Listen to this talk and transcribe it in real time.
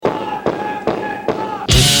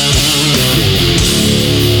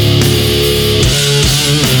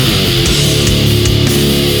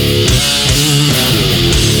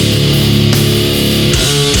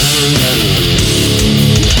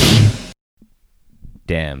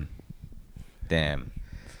Damn.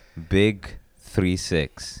 Big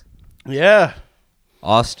 3.6. Yeah.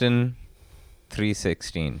 Austin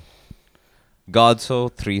 3.16.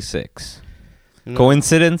 Godso 3.6.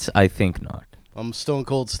 Coincidence? I think not. I'm Stone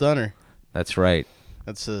Cold Stunner. That's right.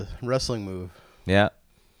 That's a wrestling move. Yeah.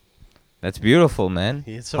 That's beautiful, man.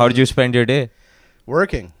 Yeah, so How did you spend your day?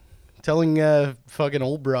 Working. Telling fucking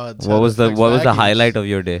old broads. What was the highlight of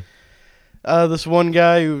your day? This one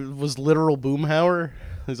guy who was literal boomhauer.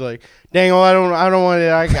 He's like, dang, I don't want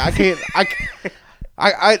to, I can't,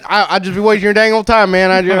 I just be wasting your dang old time,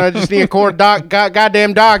 man. I just need a cord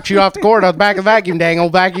goddamn dog shoot off the cord on the back of the vacuum, dang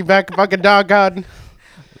old vacuum fucking dog, God.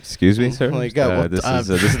 Excuse me, sir. Like, this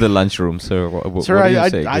is the lunchroom, sir. Sir, what do you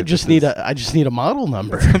say? I just need a model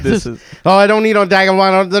number. This is. Oh, I don't need no dang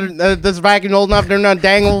one. This vacuum old enough. They're not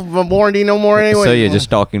dang old warranty no more anyway. So you're just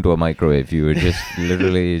talking to a microwave. You were just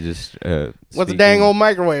literally just. What's a dang old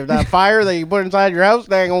microwave? That fire that you put inside your house?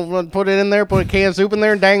 Dang old, put it in there. Put a can of soup in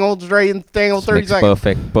there. Dang old straight in dang old 30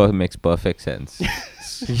 seconds. Makes perfect sense.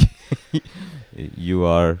 You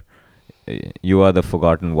are the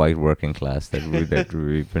forgotten white working class that we've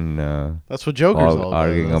been. That's what Joker's all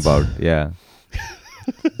arguing about. Yeah.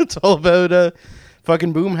 It's all about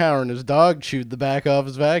fucking Boomhauer and his dog chewed the back off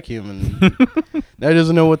his vacuum and now he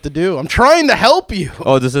doesn't know what to do. I'm trying to help you.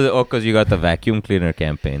 Oh, because you got the vacuum cleaner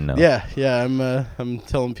campaign now. Yeah. I'm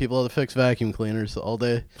telling people how to fix vacuum cleaners all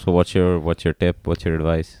day. So what's your tip? What's your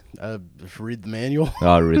advice? Just read the manual.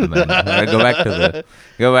 I'll read the manual. All right,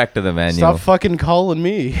 go back to the manual. Stop fucking calling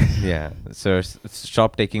me. Yeah. So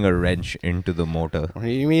stop taking a wrench into the motor.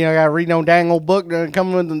 You mean I gotta read no dang old book and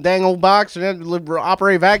come with the dang old box and then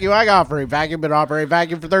operate vacuum? I got operate vacuum, been operate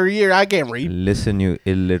vacuum for 30 years. I can't read. Listen, you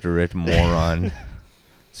illiterate moron.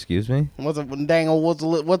 Excuse me? What's a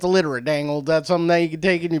illiterate? Dang old, that's something that you can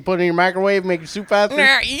take and you put in your microwave and make your soup faster?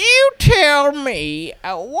 Now, you tell me,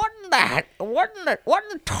 what in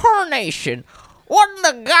the tarnation? What in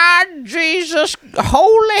the God, Jesus,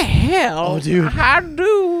 holy hell? Oh, dude. How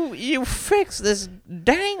do you fix this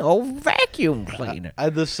dang old vacuum cleaner? I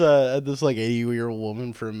had this like 80-year-old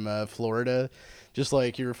woman from Florida. Just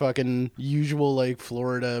like your fucking usual like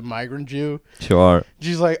Florida migrant Jew. Sure.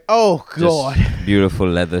 She's like, oh God. Just beautiful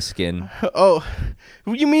leather skin. Oh,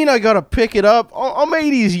 you mean I gotta pick it up? I'm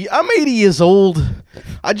 80 years old.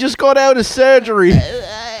 I just got out of surgery.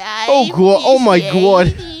 Oh God. Oh my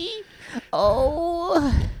God.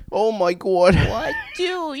 Oh my God. Why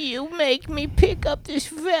do you make me pick up this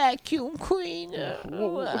vacuum cleaner?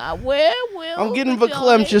 Where will I'm getting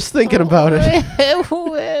verklempt just thinking about it.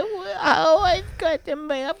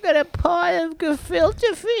 I've got a pot of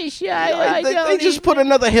gefilte fish. They just put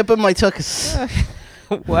another hip in my tuchus.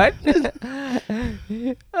 What?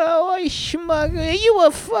 Oh, I schmuck. You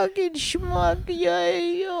a fucking schmuck.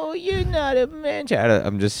 You're not a man.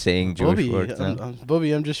 I'm just saying Jewish words now.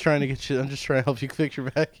 Bubby, I'm just trying to get you. I'm just trying to help you fix your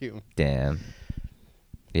vacuum. Damn.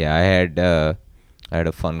 Yeah, I had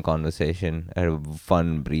a fun conversation. I had a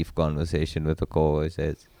fun, brief conversation with a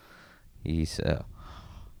coworker. He's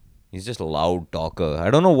just a loud talker. I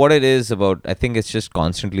don't know what it is about. I think it's just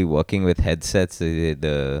constantly working with headsets.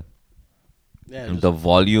 The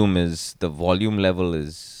volume level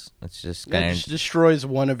is, it's just kind of, just destroys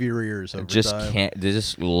one of your ears over time. They're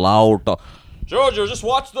just loud talk. Georgia, just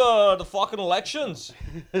watch the fucking elections.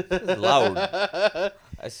 Loud.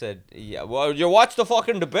 I said, yeah, well, you watch the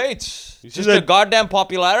fucking debates. It's just a goddamn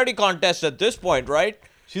popularity contest at this point, right?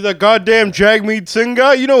 See that goddamn Jagmeet Singh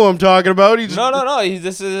guy? You know what I'm talking about. No.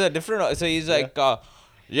 This is a different. So he's like,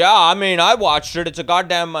 yeah, I mean, I watched it. It's a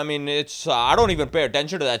goddamn. I mean, it's. I don't even pay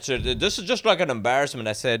attention to that shit. This is just like an embarrassment.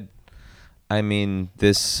 I said, I mean,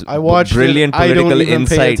 this. I watched brilliant it. political I don't even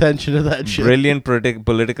insight. pay attention to that shit. Brilliant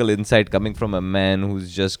political insight coming from a man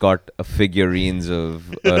who's just got figurines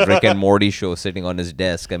of a Rick and Morty show sitting on his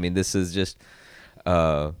desk. I mean, this is just.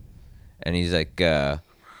 And he's like,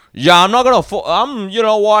 yeah, I'm not gonna. You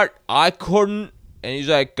know what? I couldn't. And he's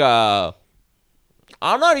like,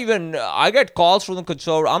 I'm not even. I get calls from the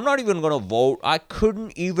conservative. I'm not even gonna vote. I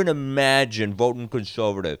couldn't even imagine voting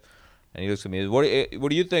conservative. And he looks at me. What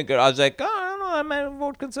do you think? I was like, I don't know. I might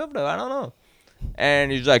vote conservative. I don't know.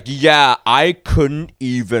 And he's like, yeah, I couldn't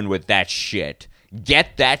even with that shit.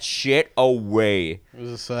 Get that shit away. I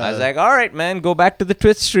was like, all right, man, go back to the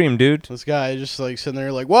Twitch stream, dude. This guy just like sitting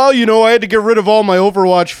there like, well, you know, I had to get rid of all my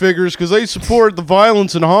Overwatch figures because they support the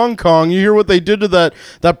violence in Hong Kong. You hear what they did to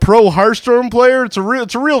that pro Hearthstone player? It's a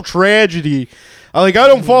real tragedy. I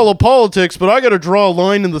don't follow politics, but I got to draw a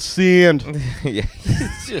line in the sand. Yeah,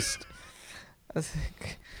 it's just, I was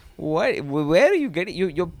like, What? Where are you getting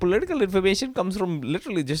your political information? Comes from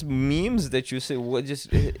literally just memes that you say,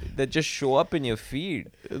 that just show up in your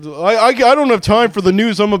feed. I don't have time for the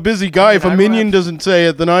news. I'm a busy guy. If a minion doesn't say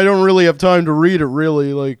it, then I don't really have time to read it.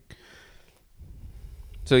 Really, like.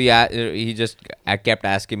 So yeah, he just kept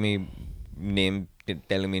asking me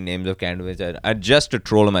telling me names of candidates. I just to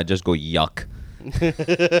troll him, I just go yuck,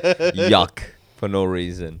 yuck for no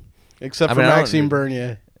reason. Except for Maxime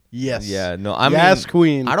Bernier. Yes. Yeah. No. I yes, mean,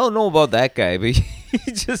 queen. I don't know about that guy, but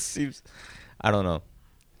he just seems. I don't know.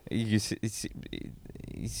 He seems.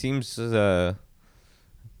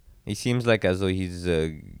 He seems like as though he's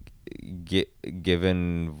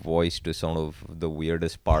given voice to some of the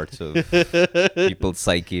weirdest parts of people's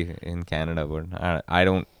psyche in Canada, but I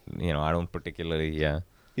don't. I don't particularly. Yeah.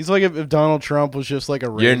 He's like if Donald Trump was just like a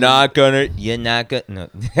random, You're not gonna no.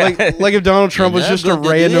 like if Donald Trump was just a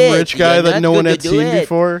random rich guy that no one had seen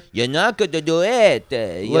before. You're not going to do it.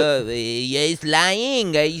 He's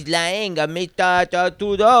lying. He's lying. Mr.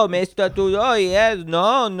 Trudeau. Yes.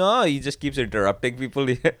 No. He just keeps interrupting people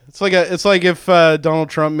here. It's like if Donald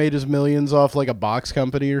Trump made his millions off like a box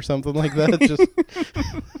company or something like that. Just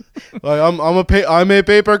like I'm a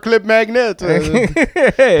paperclip magnet.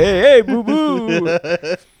 hey, boo boo.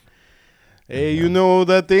 Hey, you know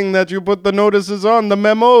that thing that you put the notices on, the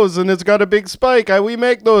memos, and it's got a big spike. We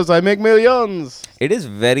make those. I make millions. It is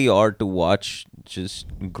very odd to watch just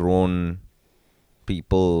grown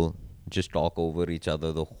people just talk over each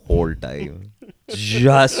other the whole time.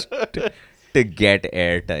 Just to get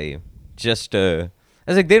airtime. Just I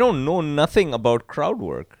was like, they don't know nothing about crowd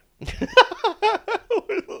work.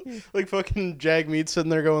 Like fucking Jag Meat sitting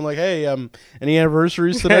there going like, hey, any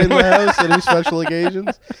anniversaries today in the house? Any special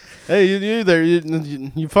occasions? Hey, you there?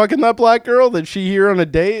 You fucking that black girl? That she here on a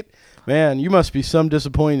date? Man, you must be some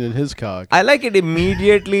disappointed in his cock. I like it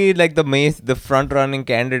immediately, like the front running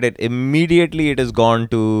candidate. Immediately, it has gone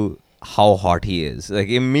to how hot he is. Like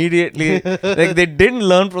immediately, like they didn't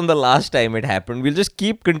learn from the last time it happened. We'll just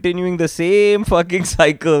keep continuing the same fucking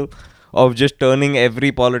cycle of just turning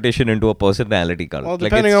every politician into a personality cult. Well,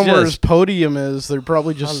 depending on where his podium is, they're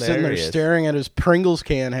probably just sitting there hilarious. staring at his Pringles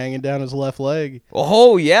can hanging down his left leg.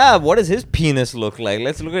 Oh, yeah. What does his penis look like?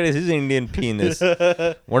 Let's look at his Indian penis.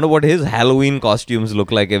 Wonder what his Halloween costumes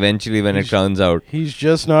look like eventually when it turns out. He's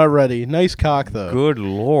just not ready. Nice cock, though. Good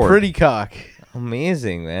Lord. Pretty cock.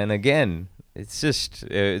 Amazing, man. Again, it's just,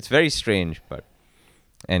 it's very strange, but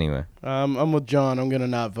anyway. I'm with John. I'm going to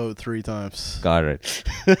not vote 3 times. Got it.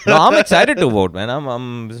 No, I'm excited to vote, man.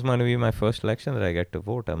 This is going to be my first election that I get to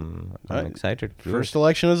vote. I'm excited to do First it.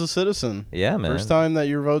 election as a citizen. Yeah, man. First time that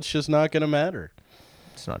your vote's just not going to matter.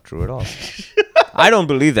 It's not true at all. I don't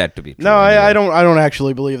believe that to be true. No, I don't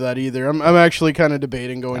actually believe that either. I'm actually kind of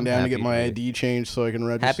debating going down to get my to be- ID changed so I can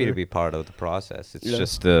register. Happy to be part of the process. It's Yeah.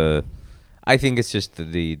 just I think it's just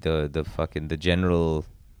the fucking the general.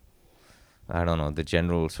 I don't know, the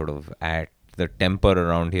general sort of the temper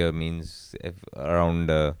around here means around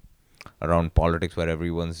politics where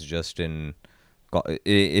everyone's just in.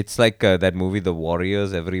 It's like that movie The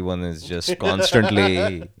Warriors. Everyone is just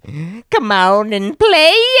constantly come out and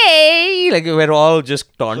play. Like we're all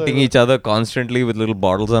just taunting each other constantly with little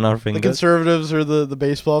bottles on our The fingers. conservatives are the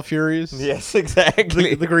baseball furies. Yes,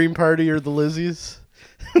 exactly. The Green Party are the Lizzies.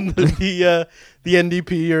 the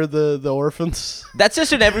NDP are the orphans. That's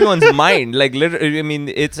just in everyone's mind. Like literally, I mean,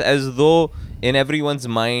 it's as though in everyone's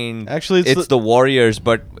mind, Actually, it's the Warriors,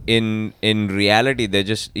 but in reality, they're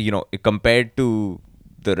just compared to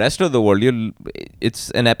the rest of the world,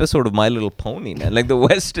 it's an episode of My Little Pony, man. Like the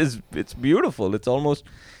West it's beautiful.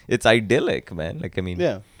 It's idyllic, man. Like I mean,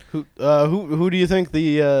 Yeah. Who do you think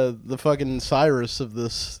the fucking Cyrus of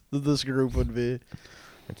this group would be?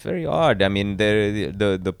 it's very odd. I mean,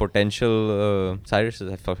 the potential Cyrus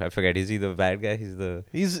is I forget. Is he the bad guy? He's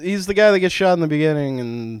the guy that gets shot in the beginning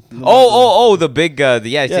and The big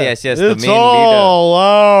yes, the It's main all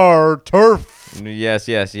our turf. leader. Yes.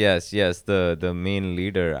 The main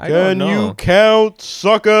leader. I don't Can know. you count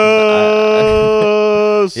suckers?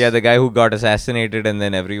 Yeah, the guy who got assassinated and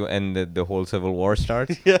then the whole civil war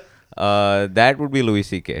starts. Yeah. That would be Louis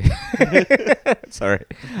C.K. Sorry.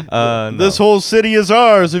 No. This whole city is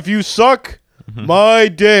ours. If you suck, my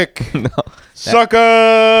dick. No. Suckers.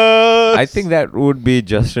 I think that would be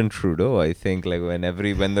Justin Trudeau. I think like when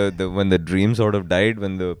the dream sort of died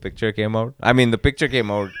when the picture came out. I mean, the picture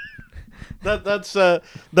came out. That's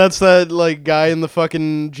that like guy in the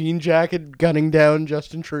fucking jean jacket gunning down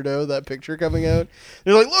Justin Trudeau. That picture coming out.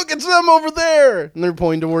 They're like, look, it's them over there, and they're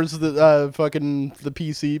pointing towards the fucking the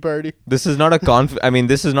PC party. This is not a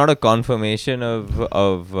this is not a confirmation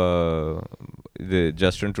of the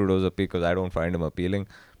Justin Trudeau's appeal because I don't find him appealing.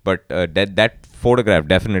 But that photograph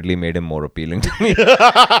definitely made him more appealing to me.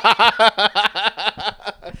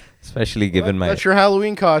 Especially given my... That's your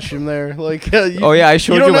Halloween costume there. Like, Oh, yeah, I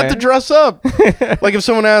showed you don't you have my- to dress up. Like, if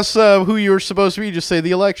someone asks who you were supposed to be, just say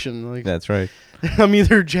the election. Like, That's right. I'm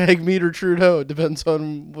either Jagmeet or Trudeau. It depends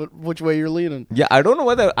on which way you're leaning. Yeah, I don't know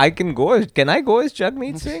whether I can go as... Can I go as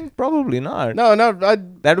Jagmeet Singh? Probably not. No,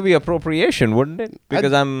 That would be appropriation, wouldn't it?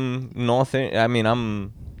 Because I'm North... I mean,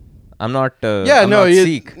 I'm not... I'm not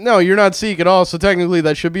Sikh. No, you're not Sikh at all. So technically,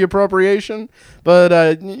 that should be appropriation.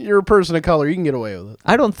 But you're a person of color. You can get away with it.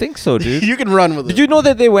 I don't think so, dude. You can run with it. Did you know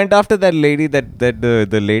that they went after that lady, that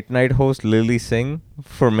the late night host Lily Singh,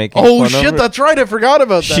 for making Oh fun of shit, her? that's right. I forgot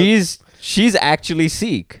about that. She's actually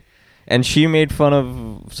Sikh, and she made fun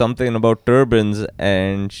of something about turbans,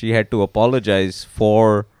 and she had to apologize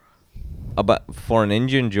for an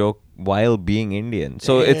Indian joke while being Indian.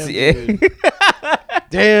 So Damn, dude.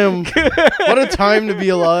 Damn, what a time to be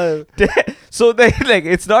alive. so they like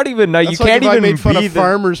it's not even now. That's You like can't if even I made fun be of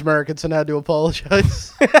farmers markets and had to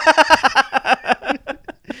apologize.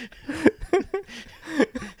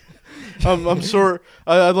 I'm sorry.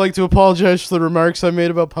 I'd like to apologize for the remarks I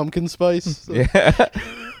made about pumpkin spice. Yeah.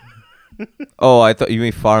 Oh, I thought you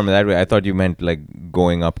mean farm that way. I thought you meant like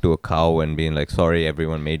going up to a cow and being like, "Sorry,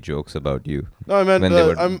 everyone made jokes about you." No, I meant When they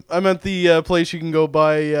were- I meant the place you can go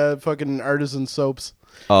buy fucking artisan soaps.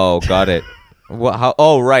 Oh, got it. What? How?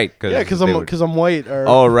 Oh, right. Yeah, because I'm white. Or,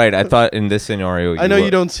 Oh, right. I thought in this scenario. I know were-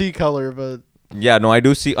 you don't see color, but Yeah, no, I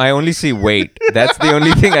do see. I only see weight. That's the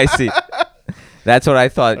only thing I see. That's what I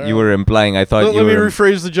thought you were implying. I thought let you me were.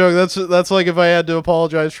 rephrase the joke. That's like if I had to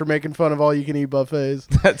apologize for making fun of all you can eat buffets.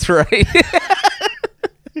 That's right.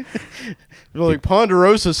 You're like,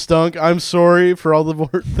 Ponderosa stunk. I'm sorry for all the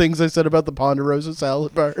things I said about the Ponderosa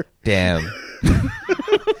salad bar. Damn.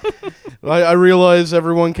 I realize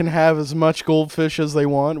everyone can have as much goldfish as they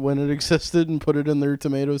want when it existed and put it in their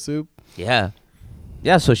tomato soup. Yeah.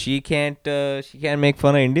 Yeah. So she can't make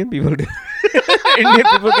fun of Indian people. Indian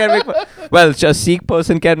people can't make fun. Well, a Sikh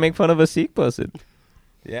person can't make fun of a Sikh person.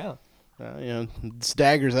 Yeah. It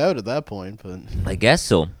staggers out at that point, but I guess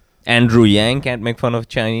so. Andrew Yang can't make fun of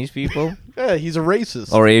Chinese people yeah, he's a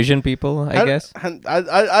racist. or Asian people, I guess.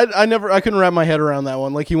 I couldn't wrap my head around that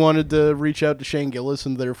one. Like he wanted to reach out to Shane Gillis,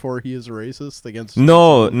 and therefore he is a racist against.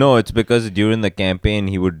 No, it's because during the campaign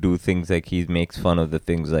he would do things like he makes fun of the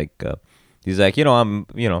things like he's like, I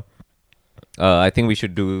think we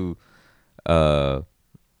should do, we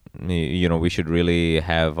should really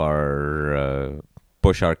have our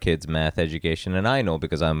push our kids' math education, and I know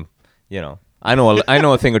because I'm, I know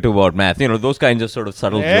a thing or two about math. Those kinds of sort of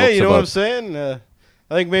subtle Yeah, jokes you know about. what I'm saying.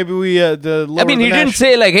 I think maybe we. I mean, he didn't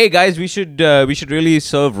say like, "Hey guys, we should really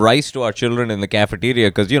serve rice to our children in the cafeteria,"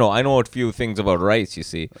 because I know a few things about rice. You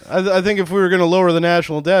see, I think if we were going to lower the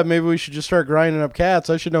national debt, maybe we should just start grinding up cats.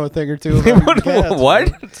 I should know a thing or two about cats.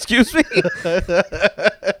 What? Excuse me.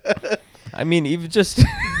 I mean, even just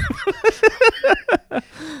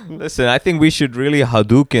listen. I think we should really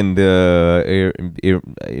Hadouken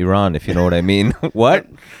Iran, if you know what I mean. What?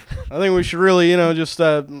 I think we should really, just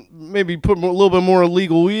maybe put a little bit more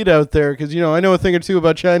illegal weed out there because, I know a thing or two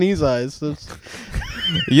about Chinese eyes.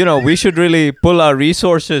 We should really pull our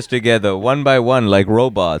resources together one by one like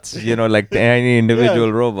robots, like any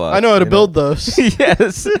individual robot. I know how to build those.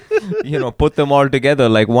 Yes. Put them all together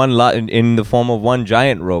like one in the form of one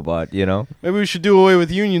giant robot, Maybe we should do away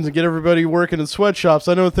with unions and get everybody working in sweatshops.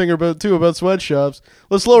 I know a thing or two about sweatshops.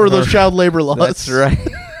 Let's lower those child labor laws. That's right.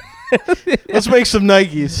 Let's make some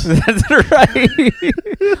Nikes. That's right.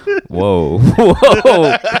 Whoa.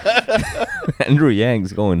 Andrew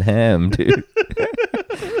Yang's going ham, dude.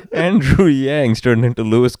 Andrew Yang's turned into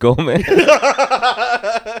Louis Gomez.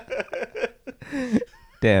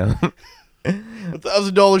 Damn.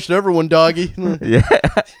 $1,000 to everyone, doggy. Yeah.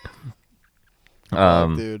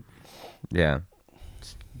 Dude. Yeah.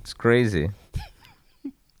 It's crazy.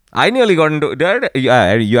 I nearly got into. I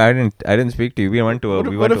didn't speak to you. We went to a.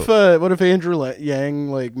 What if Andrew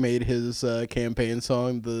Yang made his campaign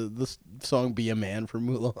song the song "Be a Man" for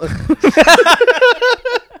Mulan?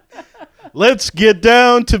 Let's get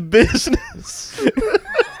down to business.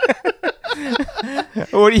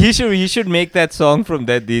 He should make that song from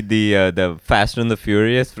the Fast and the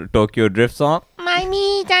Furious Tokyo Drift song.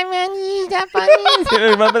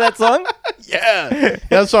 Remember that song? Yeah,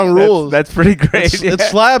 that song rules. That's pretty great. It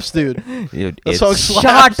slaps, dude. That song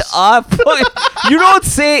slaps. Shut up! You don't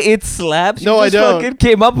say it slaps. No, you I just don't. Fucking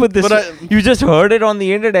came up with this. But you just heard it on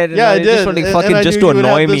the internet. And Yeah, I just did. fucking And I just knew to you would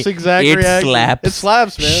annoy have me. this exact It reaction. slaps. It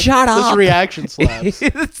slaps, man. Shut up. This reaction slaps.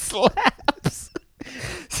 It slaps.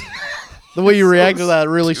 The way you So react to that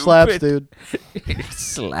really slaps, stupid. dude. It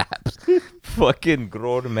slaps. Fucking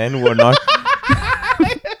grown men who are not.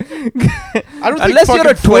 I don't think Unless you're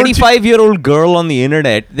a fucking 25-year-old girl on the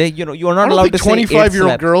internet, you are I not don't allowed think to say 25-year-old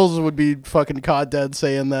slaps. girls would be fucking caught dead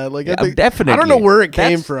saying that. Like, I think, Definitely. I don't know where it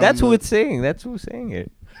came from. That's who but- it's saying. That's who's saying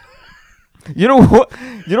it. You know what?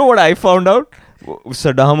 You know what I found out?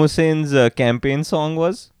 Saddam Hussein's campaign song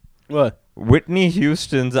was What? Whitney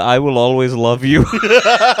Houston's "I Will Always Love You."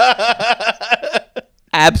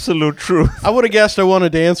 Absolute truth. I would have guessed I want to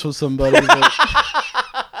dance with somebody. But,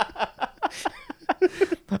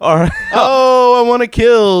 Or oh, I want to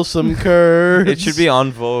kill some Kurds. it should be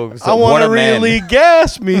on Vogue. So I want what to a man. really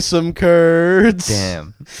gas me some Kurds.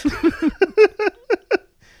 Damn.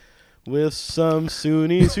 With some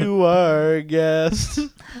Sunnis who are guests.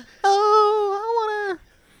 Oh, I wanna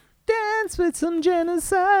dance with some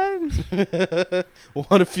genocide.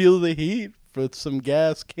 Want to feel the heat with some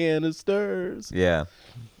gas canisters. Yeah.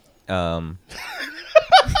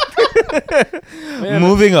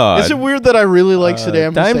 Moving on. Is it weird that I really like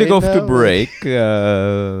Saddam Time to Hussein go now? to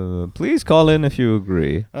break. Please call in if you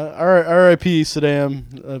agree. R.I.P.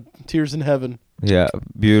 Saddam. Tears in heaven. Yeah,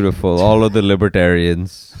 beautiful. All of the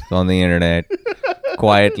libertarians on the internet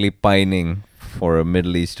quietly pining for a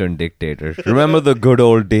Middle Eastern dictator. Remember the good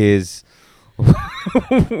old days If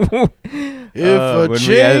when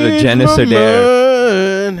we had a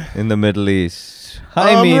genocidaire mind, in the Middle East.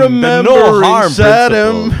 I I'm mean, the no remembering harm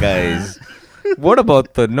Saddam. principle, guys. What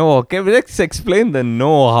about the no? Okay, let's explain the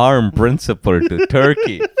no harm principle to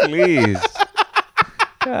Turkey, please,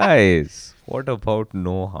 guys. What about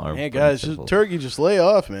no harm? Hey guys, principle? Turkey, just lay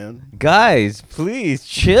off, man. Guys, please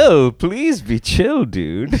chill. Please be chill,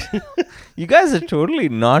 dude. You guys are totally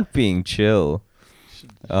not being chill.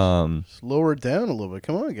 Just lower it down a little bit.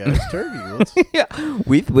 Come on, guys, Turkey. Let's, Yeah,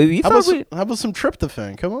 we how, thought how about some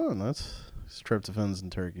tryptophan? Come on, that's tryptophans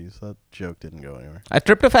and turkeys. That joke didn't go anywhere.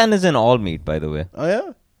 tryptophan is in all meat, by the way. Oh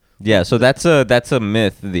yeah, Yeah, so that's a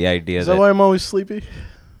myth. The idea is that why I'm always sleepy?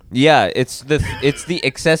 yeah, it's the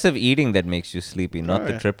excessive eating that makes you sleepy, not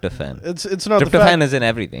the Alright. tryptophan. It's not the Tryptophan fact. is in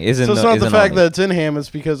everything. Is in So it's the, not is the in all fact meat. that it's in ham. It's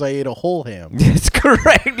because I ate a whole ham. It's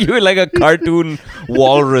correct. You were like a cartoon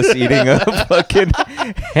walrus eating a fucking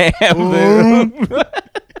ham. There.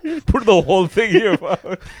 Put the whole thing here.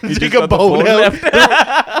 You just Take a got the bone out.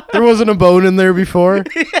 left. There wasn't a bone in there before.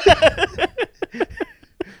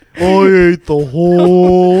 I ate the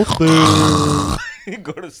whole thing. You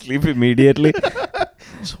go to sleep immediately.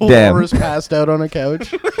 So Damn. Laura's passed out on a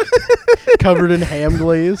couch, covered in ham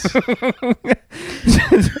glaze.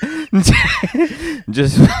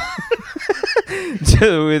 just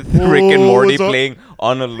with Rick and Whoa, Morty what's up? playing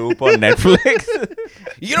on a loop on Netflix.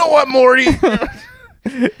 You know what, Morty?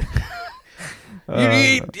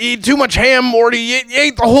 You eat too much ham, Morty. You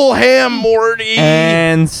ate the whole ham, Morty.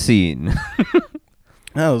 And scene.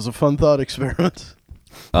 That was a fun thought experiment.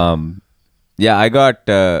 Yeah, I got.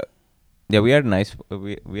 We had a nice.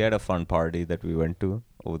 We had a fun party that we went to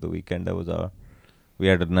over the weekend. That was our. We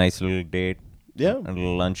had a nice little date, Yeah. a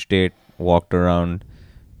little lunch date. Walked around.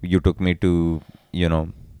 You took me to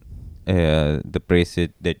the place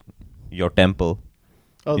that your temple.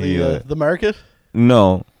 Oh, Yeah. the market?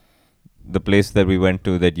 No, the place that we went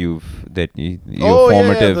to that you Oh, yeah,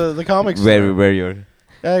 formative the comics. where store. where you're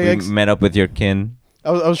Yeah, we ex- met up with your kin.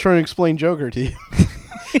 I was trying to explain Joker to you.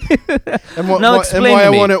 and Now explain why to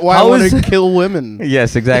I me. want to How is- to kill women.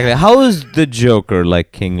 Yes, exactly. How is the Joker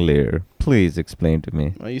like King Lear? Please explain to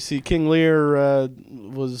me. Well, you see, King Lear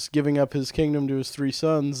was giving up his kingdom to his 3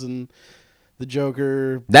 sons, and the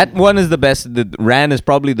Joker. That one is the best. The Ran is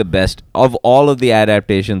probably the best of all of the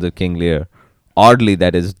adaptations of King Lear. Oddly,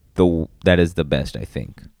 that is the best. I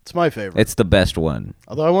think It's my favorite. it's the best one.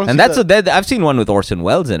 Although I want to And see that's I've seen one with Orson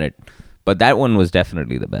Welles in it, but that one was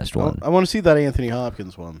definitely the best one. I want to see that Anthony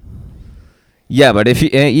Hopkins one. Yeah, but if you,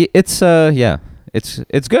 it's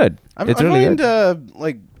it's good. It's I really find good.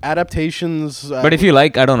 like adaptations. But if you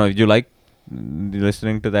like, I don't know, if you like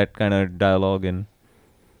listening to that kind of dialogue, and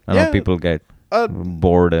I don't know, Yeah. people get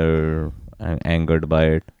bored or angered by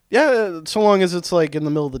it. yeah, so long as it's like in the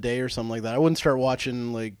middle of the day or something like that, I wouldn't start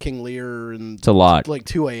watching like King Lear and It's a lot. like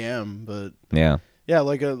 2 a.m. But Yeah, yeah,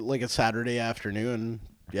 like a Saturday afternoon.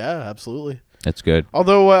 Yeah, absolutely. it's good.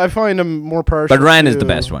 Although I find him more partial. But Ran is to- the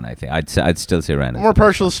best one, I think. I'd still say Ran is More the best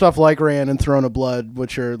partial to stuff like Ran and Throne of Blood,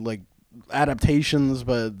 which are like adaptations,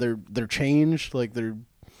 but they're changed. Like they're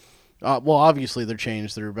well, obviously they're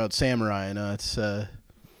changed. They're about samurai, and it's a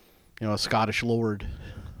Scottish lord.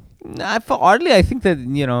 Oddly, I think that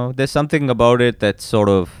there's something about it that's sort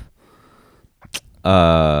of.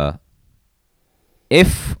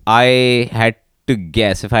 If I had to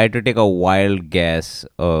guess, if I had to take a wild guess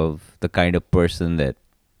of the kind of person that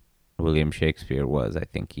William Shakespeare was, I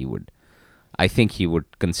think he would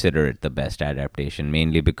consider it the best adaptation,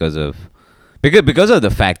 mainly because of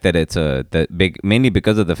the fact that mainly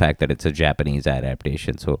because of the fact that it's a Japanese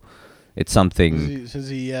adaptation. So it's something. Has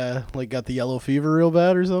he like got the yellow fever real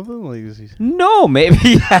bad or something? Like is he No, maybe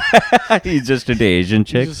he's just into Asian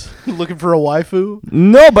chicks. just looking for a waifu?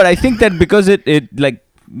 No, but I think that because it like,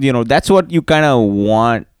 you know, that's what you kind of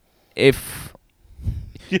want. If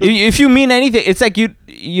you mean anything, it's like you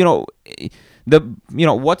know,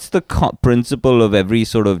 what's the principle of every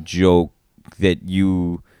sort of joke that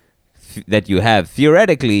you have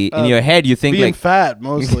theoretically in your head? You think Being like fat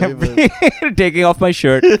mostly, but taking off my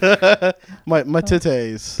shirt. my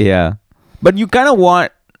titties. Yeah, but you kind of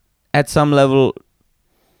want at some level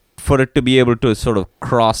for it to be able to sort of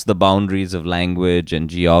cross the boundaries of language and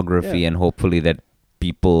geography, and hopefully that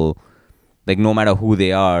people, like, no matter who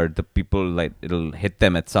they are, the people, like, it'll hit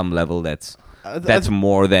them at some level that's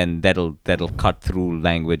more than that'll cut through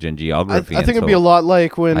language and geography. I think it'd be a lot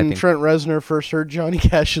like when Trent Reznor first heard Johnny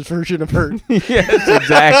Cash's version of Hurt. Yes,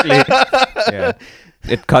 exactly. Yeah.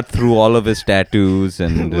 It cut through all of his tattoos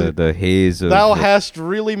and the haze of... Thou hast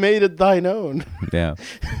really made it thine own. Yeah.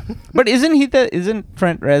 But isn't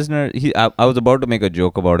Trent Reznor... I was about to make a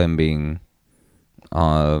joke about him being,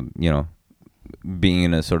 being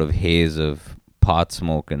in a sort of haze of pot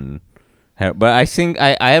smoke and... But I think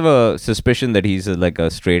I have a suspicion that he's like a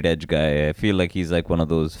straight edge guy. I feel like he's like one of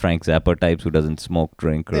those Frank Zappa types who doesn't smoke,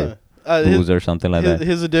 drink, or booze or something like that.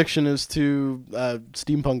 His addiction is to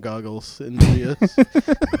steampunk goggles and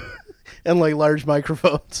videos. And like large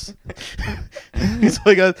microphones. He's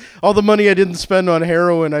like, all the money I didn't spend on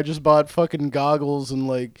heroin, I just bought fucking goggles and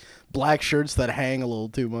like black shirts that hang a little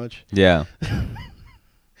too much. Yeah.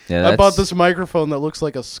 Yeah, I bought this microphone that looks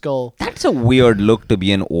like a skull. That's a weird look to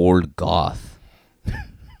be an old goth.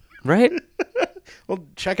 Right? Well,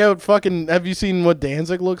 check out fucking... Have you seen what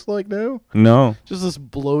Danzig looks like now? No. Just this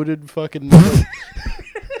bloated fucking...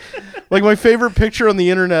 like my favorite picture on the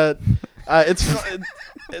internet,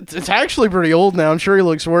 it's actually pretty old now. I'm sure he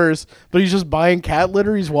looks worse. But he's just buying cat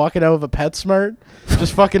litter. He's walking out of a PetSmart.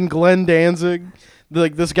 Just fucking Glenn Danzig.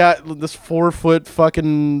 Like this guy, this 4-foot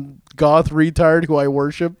fucking goth retard who I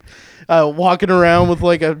worship, walking around with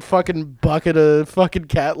like a fucking bucket of fucking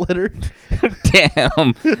cat litter.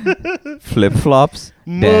 Damn. Flip flops.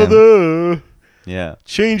 Mother. Yeah.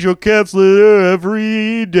 Change your cat's litter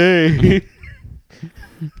every day.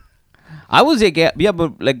 I was like, yeah,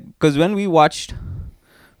 but like, because when we went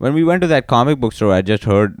to that comic book store, I just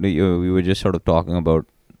heard we were just sort of talking about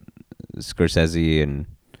Scorsese and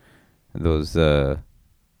those,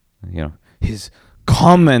 his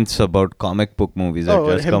comments about comic book movies that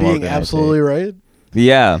just him come being out. Absolutely right.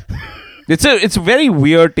 Yeah, it's very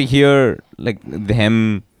weird to hear like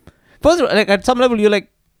him. First, like at some level, you're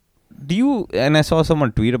like, do you? And I saw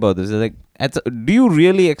someone tweet about this. It's like, do you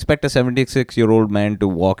really expect a 76-year-old man to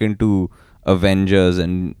walk into Avengers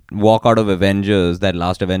and walk out of Avengers, that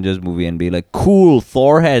last Avengers movie, and be like, cool,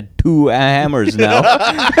 Thor had 2 hammers now?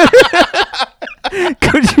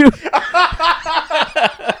 Could you?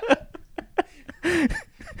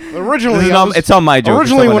 Originally, it's on my joke.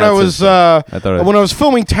 Originally, when I was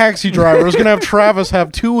filming Taxi Driver, I was gonna have Travis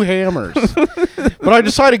have 2 hammers, but I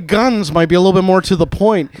decided guns might be a little bit more to the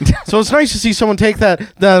point. So it's nice to see someone take that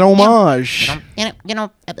homage.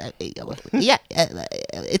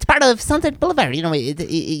 It's part of Sunset Boulevard. You know,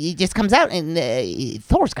 it just comes out, and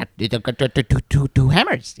Thor's got 2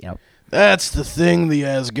 hammers. You know, that's the thing the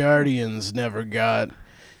Asgardians never got.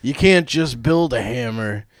 You can't just build a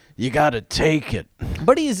hammer. You gotta take it.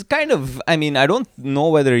 But he's kind of, I mean, I don't know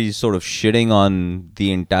whether he's sort of shitting on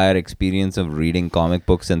the entire experience of reading comic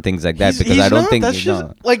books and things like that, because I don't think... That's just,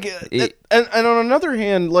 like, and on another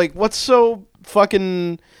hand, like, what's so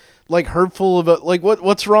fucking, like, hurtful about, like,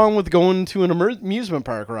 what's wrong with going to an amusement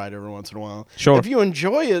park ride every once in a while? Sure. If you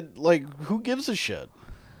enjoy it, like, who gives a shit?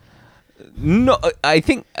 No, I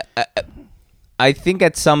think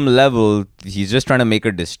at some level, he's just trying to make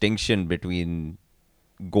a distinction between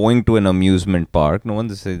going to an amusement park. No one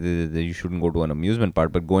says that you shouldn't go to an amusement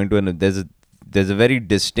park, but going to there's a very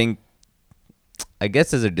distinct, I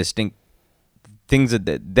guess there's a distinct things that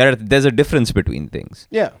there's a difference between things.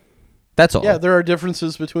 Yeah. That's all. Yeah, there are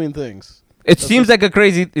differences between things. It seems like a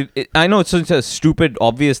crazy, I know it's such a stupid,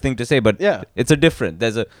 obvious thing to say, but yeah, it's a different,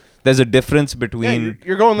 there's a difference between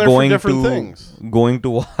you're going there for different things. Going to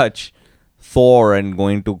watch Thor and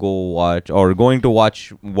going to go watch, or going to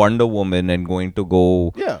watch Wonder Woman and going to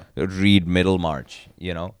go read Middlemarch,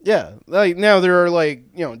 you know? Yeah, like now there are like,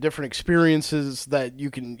 you know, different experiences that you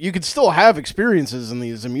can still have experiences in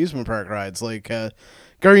these amusement park rides. Like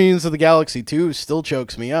Guardians of the Galaxy 2 still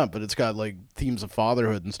chokes me up, but it's got like themes of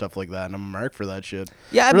fatherhood and stuff like that, and I'm a mark for that shit.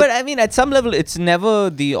 Yeah, but I mean, at some level, it's never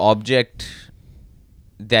the object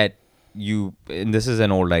that you. And this is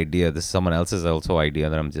an old idea. This is someone else's also idea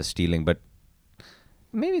that I'm just stealing, but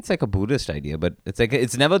maybe it's like a Buddhist idea. But it's like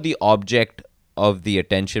it's never the object of the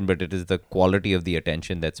attention, but it is the quality of the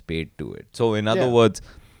attention that's paid to it. So, in other words,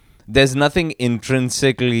 there's nothing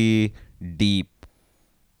intrinsically deep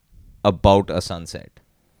about a sunset,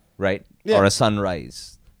 right? Or a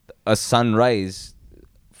sunrise. A sunrise,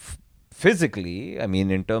 physically, I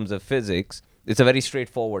mean, in terms of physics, it's a very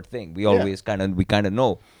straightforward thing. We always kind of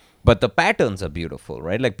know. But the patterns are beautiful,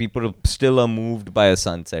 right? Like people still are moved by a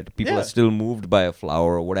sunset. People are still moved by a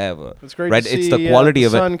flower or whatever. It's great right? to see it's the quality the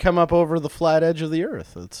of sun it. come up over the flat edge of the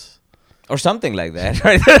earth. It's or something like that,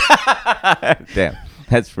 right? Damn.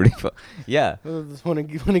 That's pretty fun. Yeah. when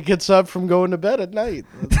it gets up from going to bed at night.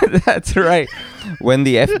 That's right. When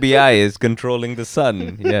the FBI is controlling the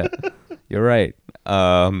sun. Yeah. You're right.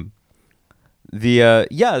 So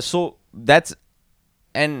that's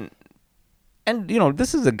and you know,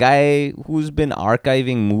 this is a guy who's been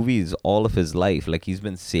archiving movies all of his life. Like he's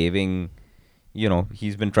been saving, you know,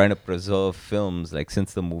 he's been trying to preserve films like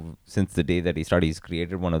since the day that he started. He's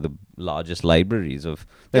created one of the largest libraries of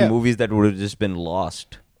movies that would have just been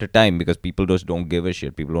lost to time because people just don't give a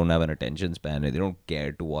shit. People don't have an attention span and they don't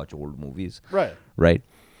care to watch old movies. Right.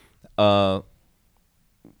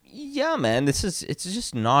 Yeah, man, it's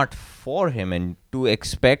just not for him. And to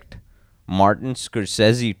expect Martin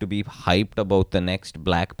Scorsese to be hyped about the next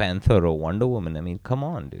Black Panther or Wonder Woman, I mean, come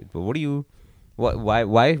on, dude. But what do you?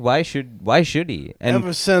 Why should he? And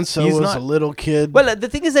ever since I was a little kid, well, the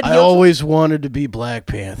thing is that I always wanted to be Black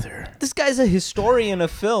Panther. This guy's a historian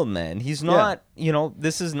of film, man. He's not. You know,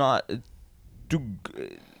 this is not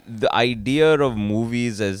the idea of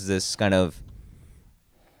movies as this kind of.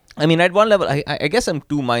 I mean, at one level, I guess I'm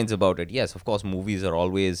two minds about it. Yes, of course, movies are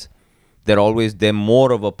always. They're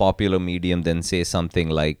more of a popular medium than, say, something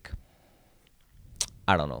like,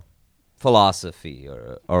 I don't know, philosophy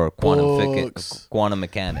or quantum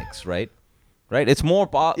mechanics, right? Right? It's more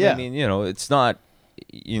I mean, you know, it's not,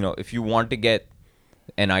 you know, if you want to get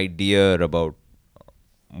an idea about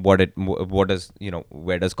what does, you know,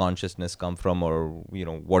 where does consciousness come from, or, you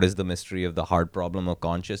know, what is the mystery of the hard problem of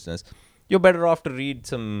consciousness, you're better off to read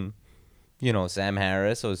some, you know, Sam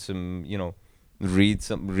Harris or some, you know, read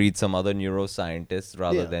some other neuroscientists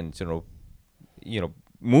rather than, you know,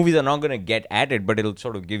 movies are not going to get at it, but it'll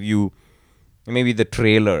sort of give you maybe the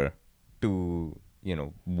trailer to, you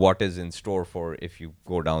know, what is in store for if you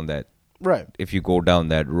go down that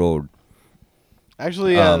road.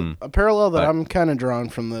 Actually, a parallel that I'm kind of drawn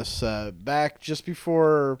from this, back just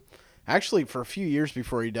before, actually for a few years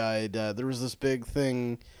before he died, there was this big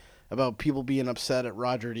thing about people being upset at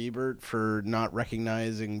Roger Ebert for not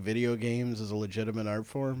recognizing video games as a legitimate art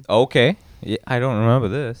form. Okay, yeah, I don't remember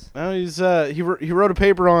this. He's he wrote a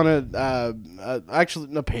paper on it. Actually,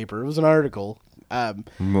 not a paper. It was an article.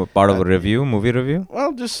 Part of a review, movie review.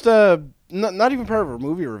 Well, just not even part of a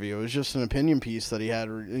movie review. It was just an opinion piece that he had.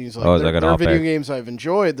 He's like, there are video games I've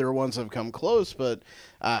enjoyed. There are ones that have come close, but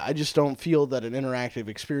I just don't feel that an interactive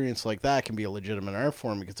experience like that can be a legitimate art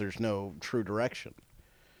form because there's no true direction.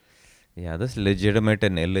 Yeah, this legitimate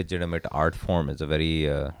and illegitimate art form is a very,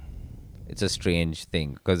 it's a strange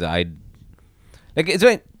thing because it's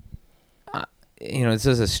very, you know, it's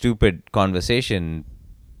just a stupid conversation,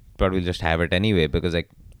 but we'll just have it anyway because like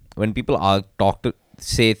when people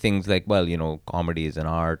say things like, well, you know, comedy is an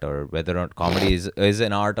art or whether or not comedy is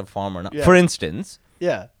an art or form or not. Yeah. For instance,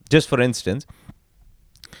 just for instance,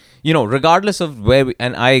 you know, regardless of where,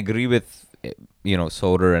 and I agree with, you know,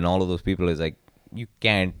 Soder and all of those people is like, you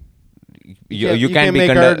can't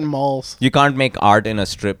make art in malls. You can't make art in a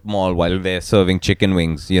strip mall while they're serving chicken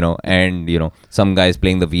wings, you know, and, you know, some guy's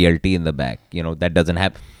playing the VLT in the back. You know, that doesn't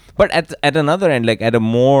happen. But at another end, like at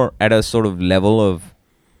a sort of level of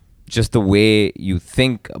just the way you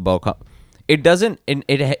think about it doesn't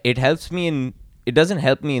help me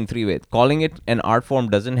in three ways. Calling it an art form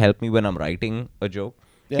doesn't help me when I'm writing a joke.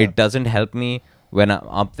 It doesn't help me when I'm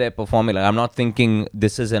up there performing. Like I'm not thinking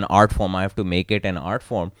this is an art form, I have to make it an art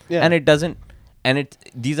form. And it doesn't, and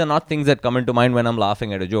these are not things that come into mind when I'm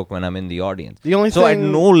laughing at a joke when I'm in the audience. At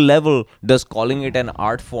no level does calling it an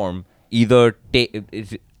art form either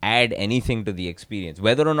add anything to the experience.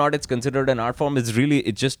 Whether or not it's considered an art form is really,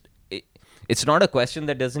 it's it's not a question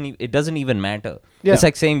that it doesn't even matter. Yeah. It's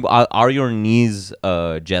like saying, are your knees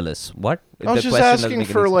jealous? What? I was The just question doesn't asking make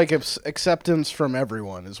any for sense. like acceptance from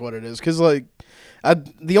everyone is what it is. Because like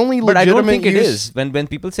the only But I legitimate don't think it use- is. When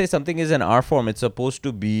people say something is an art form, it's supposed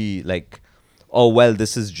to be like, oh well,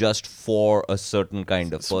 this is just for a certain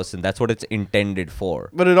kind of person. That's what it's intended for.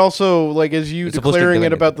 But it also, like, as you It's supposed to declaring do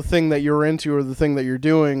it about anything. the thing that you're into or the thing that you're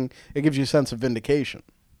doing, it gives you a sense of vindication.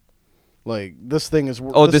 Like, this thing is...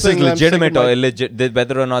 Oh, this is thing that I'm legitimate sticking or my- illegit.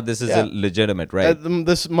 Whether or not this is Yeah. legitimate, right?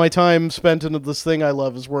 My time spent into this thing I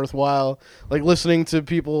love is worthwhile. Like, listening to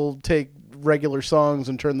people take regular songs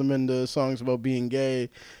and turn them into songs about being gay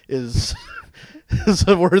is is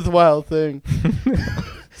a worthwhile thing.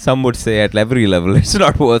 Some would say at every level it's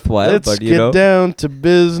not worthwhile, Let's but you get know, down to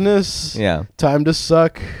business. yeah, Time to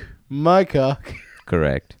suck my cock.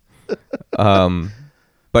 correct.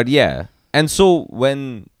 But yeah, and so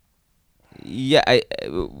when, yeah,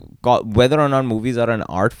 whether or not movies are an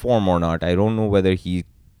art form or not, I don't know whether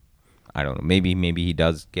I don't know. Maybe he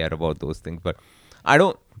does care about those things, but I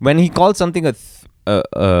don't. When he calls something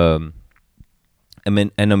an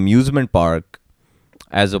amusement park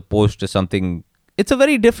as opposed to something, it's a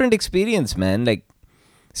very different experience, man. Like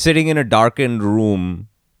sitting in a darkened room.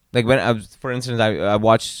 Like when for instance, I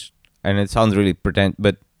watched, and it sounds really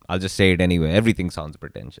but I'll just say it anyway. Everything sounds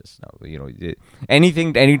pretentious now. You know,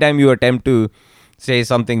 anytime you attempt to say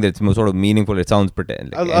something that's sort of meaningful, it sounds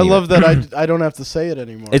pretend. Like, I love that I don't have to say it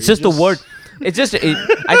anymore. It's You just a word. It's just.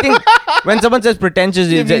 I think when someone says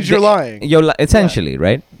pretentious, It means you're lying. You're essentially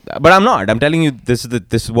right. But I'm not. I'm telling you, this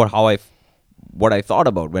is what I thought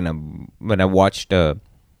about when I watched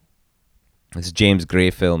this James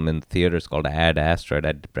Gray film in theaters called Ad Astra. It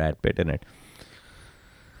had Brad Pitt in it.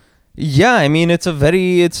 Yeah, I mean, it's a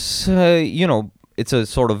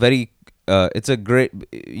sort of very, it's a great,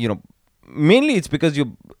 mainly it's because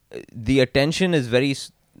the attention is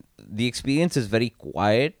the experience is very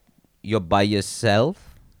quiet. You're by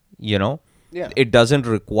yourself, Yeah. It doesn't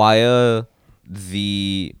require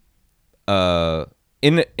the,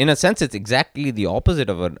 in a sense, it's exactly the opposite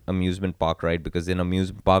of an amusement park ride, because an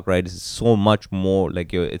amusement park ride is so much more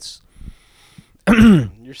like it's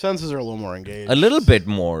Your senses are a little more engaged. a little bit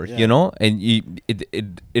more, Yeah. and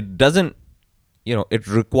it doesn't, it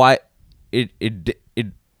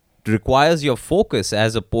requires your focus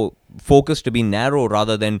as focus to be narrow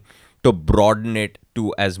rather than to broaden it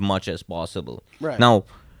to as much as possible. Right. Now,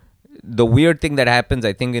 the weird thing that happens,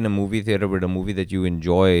 I think, in a movie theater with a movie that you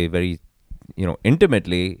enjoy very,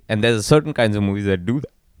 intimately, and there's certain kinds of movies that do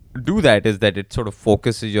that, is that it sort of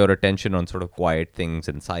focuses your attention on sort of quiet things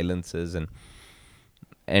and silences and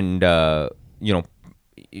because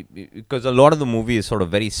a lot of the movie is sort of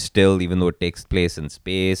very still, even though it takes place in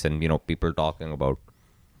space and people talking about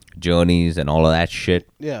journeys and all of that shit.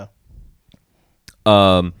 Yeah.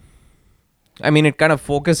 I mean, it kind of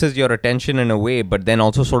focuses your attention in a way, but then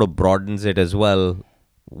also sort of broadens it as well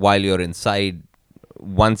while you're inside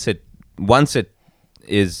once it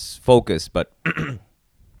is focused. But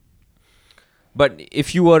but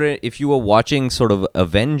if you were watching sort of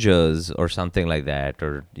Avengers or something like that,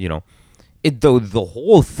 or the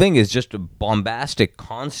whole thing is just bombastic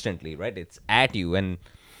constantly, right? It's at you, and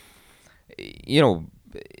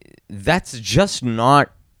that's just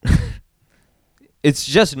not. It's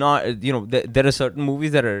just not. There are certain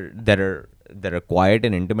movies that are quiet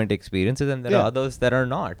and intimate experiences, and there are others that are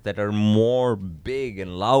not. That are more big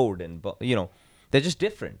and loud, and they're just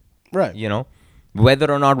different. Right.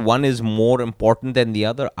 Whether or not one is more important than the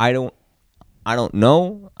other, I don't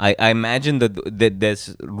know. I imagine that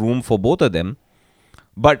there's room for both of them.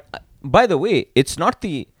 But by the way, it's not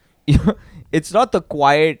the it's not the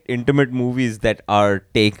quiet, intimate movies that are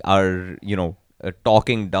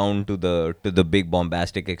talking down to the big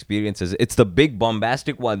bombastic experiences. It's the big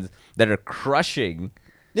bombastic ones that are crushing.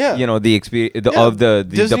 Yeah. The experience of the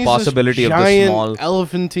Disney's possibility this of the giant small.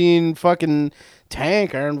 elephantine fucking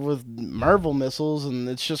tank armed with Marvel missiles, and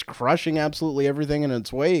it's just crushing absolutely everything in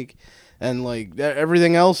its wake. And like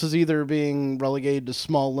everything else is either being relegated to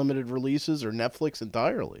small limited releases or Netflix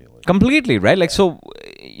entirely. Like, Completely, right? Like, so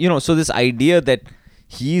this idea that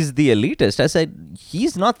he's the elitist, I said,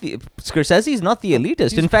 Scorsese is not the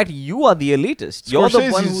elitist. In fact, you are the elitist. You're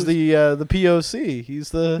the one Scorsese's who's the POC. He's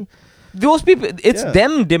the those people. It's Yeah.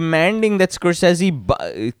 them demanding that Scorsese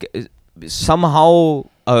somehow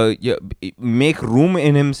make room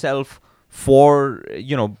in himself for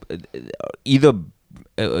either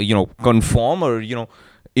conform or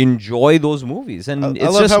enjoy those movies, and I it's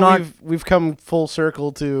love just how not. we've come full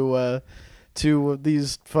circle to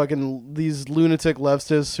these lunatic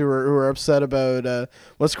leftists who are upset about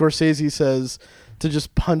what Scorsese says to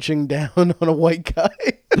just punching down on a white guy.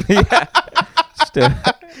 Yeah. Still.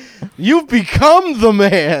 You've become the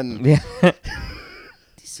man. Yeah.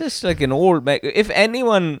 It's just like an old man. If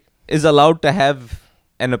anyone is allowed to have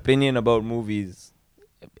an opinion about movies,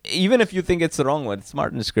 even if you think it's the wrong one, it's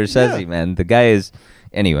Martin Scorsese, Yeah. man. The guy is...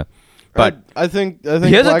 Anyway. But I think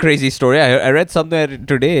here's a Black- crazy story. I read something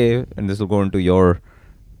today, and this will go into your...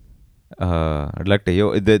 I'd like to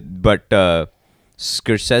hear... But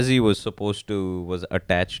Scorsese was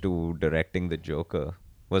attached to directing the Joker.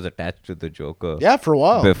 Was attached to the Joker. Yeah, for a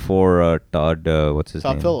while. Before Todd... what's his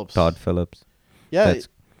Todd name? Phillips. Todd Phillips. Yeah, That's-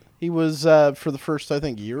 he was for the first, I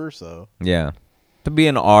think, year or so. Yeah. To be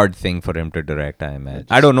an odd thing for him to direct, I imagine.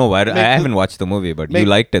 I don't know. I haven't watched the movie, but you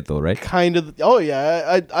liked it though, right? Kind of. Oh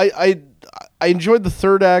yeah, I enjoyed the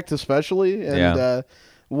third act especially, and Yeah.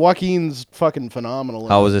 Joaquin's fucking phenomenal. in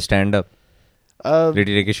How it. was his stand-up? Did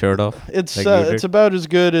he take his shirt off? It's like you it's did? about as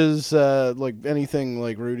good as like anything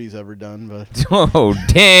like Rudy's ever done, but Oh,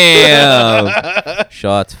 damn.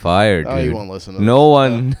 Shots fired, oh, dude. you won't listen to No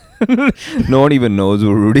this. one no one even knows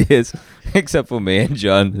who Rudy is except for me and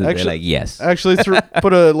John. They're Actually- like, yes. I actually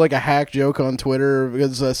put a hack joke on Twitter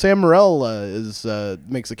because Sam Morril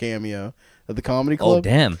makes a cameo at the comedy club. Oh,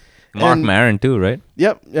 damn. Mark And- Maron too, right?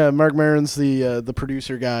 Yep, yeah. Mark Maron's the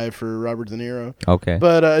producer guy for Robert De Niro. Okay.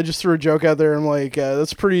 But I just threw a joke out there. I'm like,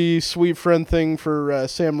 that's a pretty sweet friend thing for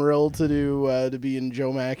Sam Morril to do, to be in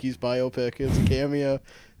Joe Mackey's biopic as a cameo.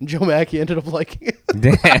 And Joe Mackey ended up liking it.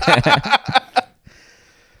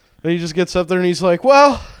 And he just gets up there and he's like,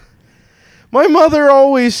 well, my mother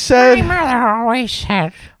always said My mother always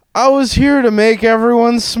said, I was here to make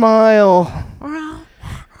everyone smile. well,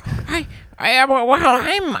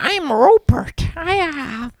 I'm Rupert.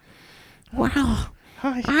 I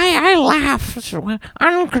laugh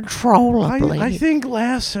uncontrollably. I think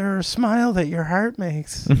laughs are a smile that your heart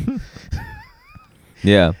makes.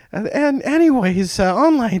 Yeah. and anyways,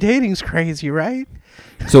 online dating's crazy, right?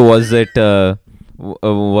 So was it the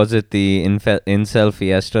incel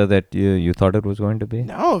fiesta that you thought it was going to be?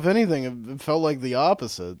 No, if anything, it felt like the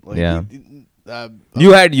opposite. Like, Yeah. you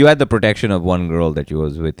You had the protection of one girl that you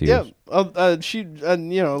was with you. yeah. She,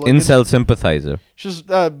 you know, like Incel sympathizer. She's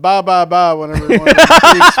ba whenever one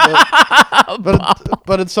speaks,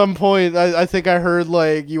 but at some point, I think I heard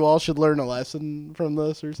like you all should learn a lesson from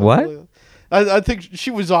this or something. What? Like that. I think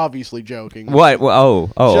she was obviously joking. What? Oh!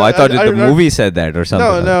 I thought the movie said that or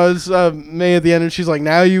something. No, it's May at the end, and she's like,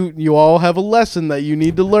 "Now you all have a lesson that you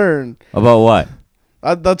need to learn." About what?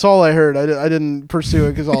 That's all I heard. I didn't pursue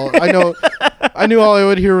it because I knew all I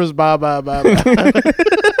would hear was ba ba ba.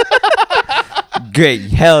 Great!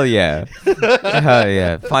 Hell yeah! Hell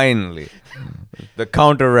yeah! Finally, the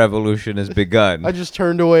counter revolution has begun. I just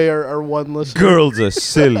turned away our one listener. Girls are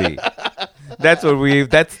silly. That's what we've.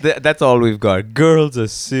 That's all we've got. Girls are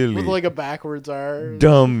silly. With like a backwards R.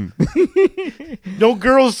 Dumb. No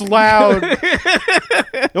girls allowed.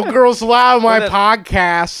 No girls allowed on my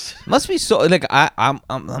podcast. Must be so. Like I'm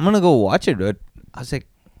gonna go watch it. But I was like,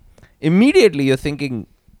 immediately you're thinking,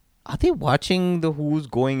 are they watching the Who's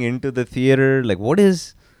going into the theater? Like, what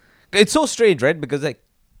is? It's so strange, right? Because like,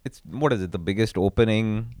 it's what is it? The biggest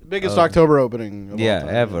opening. Biggest October opening. Of all Yeah, time.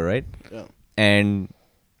 ever, right? Yeah. And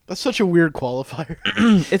That's such a weird qualifier.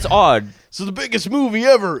 it's odd. So the biggest movie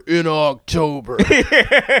ever in October.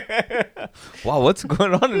 Wow, what's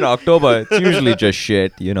going on in October? It's usually just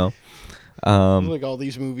shit, you know. Like all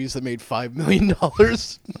these movies that made $5 million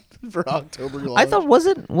for October. I launch. thought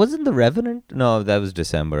wasn't The Revenant? No, that was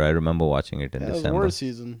December. I remember watching it in Yeah, it was December. war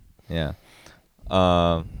season. Yeah.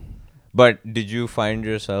 But did you find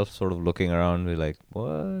yourself sort of looking around with like,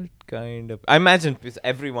 what kind of... I imagine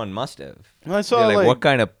everyone must have. I saw They're like, like what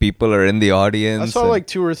kind of people are in the audience? I saw and- like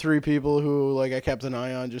 2 or 3 people who like I kept an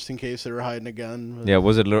eye on just in case they were hiding a gun. But Yeah,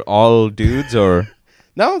 was it all dudes or...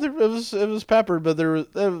 No, it was peppered, but there was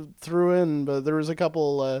threw in, but there was a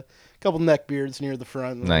couple neck beards near the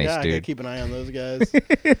front. Nice, I gotta dude. keep an eye on those guys.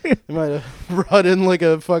 They might have brought in like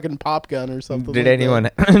a fucking pop gun or something. Did like anyone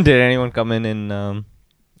that. did anyone come in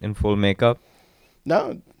full makeup?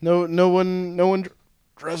 No one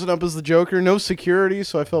dressing up as the Joker. No security,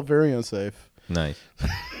 so I felt very unsafe. Nice.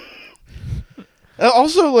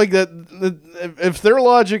 Also, like that, if their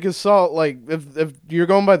logic is like if you're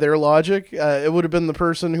going by their logic, it would have been the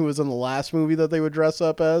person who was in the last movie that they would dress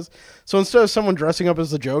up as. So instead of someone dressing up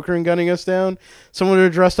as the Joker and gunning us down, someone would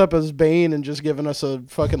have dressed up as Bane and just given us a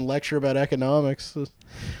fucking lecture about economics.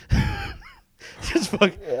 Just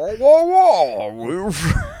fuck.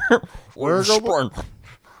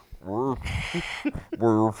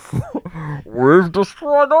 We've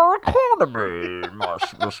destroyed our economy,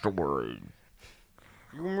 Mr. Wayne.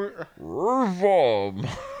 Reform.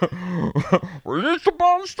 Release the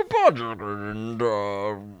bonds to budget and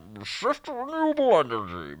shift to renewable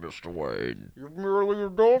energy, Mr. Wayne. You merely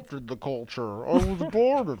adopted the culture. I was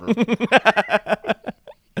born in it.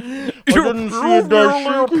 I didn't see a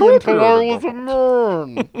daishiki until I was a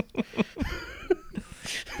man.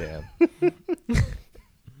 Damn.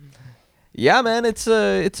 Yeah, man, it's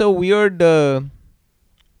a weird. At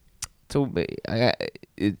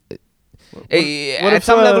if,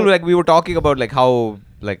 some level, like we were talking about, like how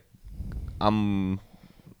like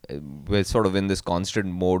we're sort of in this constant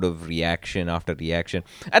mode of reaction after reaction.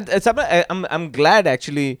 At some, I'm glad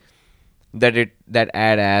actually that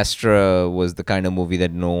Ad Astra was the kind of movie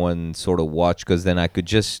that no one sort of watched, because then I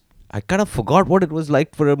kind of forgot what it was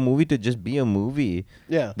like for a movie to just be a movie.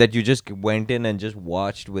 Yeah. That you just went in and just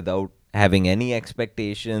watched without having any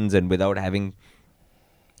expectations and without having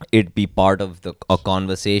it be part of a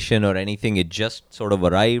conversation or anything. It just sort of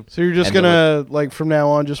arrived. So you're just gonna like from now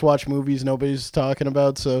on just watch movies nobody's talking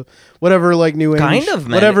about. So whatever like new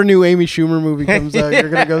whatever new Amy Schumer movie comes out, you're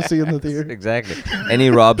gonna go see in the theater. Exactly. Any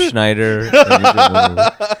Rob Schneider.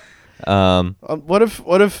 What if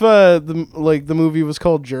the movie was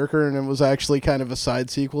called Jerker and it was actually kind of a side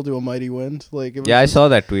sequel to A Mighty Wind? Like, it was I saw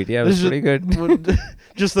that tweet. Yeah, it was pretty good.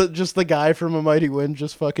 just the guy from A Mighty Wind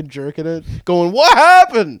just fucking jerking it, going, "What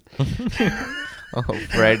happened?" Oh,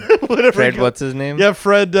 Fred. Fred, what's his name? Yeah,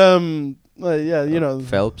 Fred. Yeah, you know,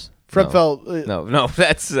 Phelps. Fred Phelps. No,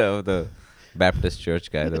 that's the Baptist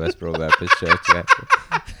Church guy, the Westboro Baptist Church guy.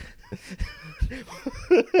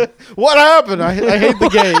 What happened? I hate the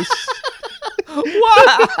gays.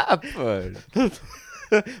 What happened?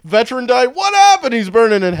 Veteran died. What happened? He's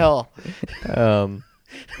burning in hell.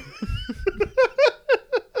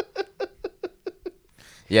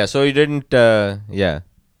 Yeah, so you didn't. Yeah.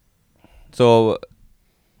 So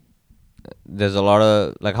there's a lot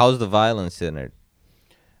of like. How's the violence in it?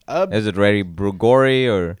 Is it very gory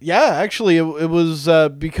or? Yeah, actually, it was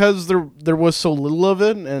because there was so little of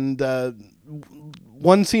it, and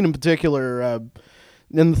one scene in particular,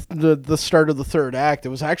 in the start of the third act, it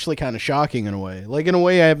was actually kind of shocking in a way. Like, in a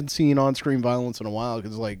way, I haven't seen on-screen violence in a while,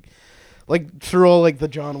 because like through all like the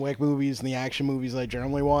John Wick movies and the action movies I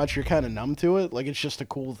generally watch, you're kind of numb to it. Like, it's just a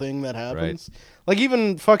cool thing that happens. Right. Like,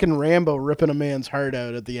 even fucking Rambo ripping a man's heart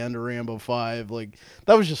out at the end of Rambo 5, like,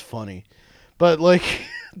 that was just funny. But like,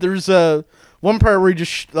 there's one part where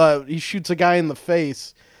he shoots a guy in the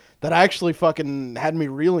face that actually fucking had me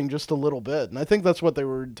reeling just a little bit, and I think that's what they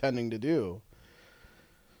were intending to do.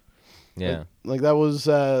 Yeah, like that was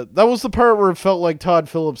the part where it felt like Todd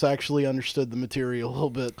Phillips actually understood the material a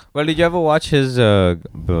little bit. Well, did you ever watch his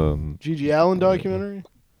G.G. Allen documentary?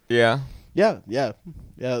 Yeah. Yeah.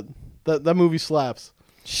 That movie slaps.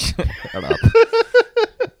 Shut up.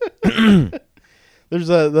 There's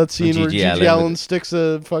that scene where G.G. G.G. Allen sticks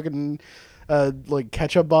a fucking like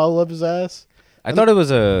ketchup bottle up his ass. I thought it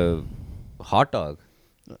was a hot dog.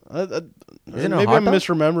 Maybe I'm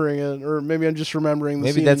misremembering it, or maybe I'm just remembering the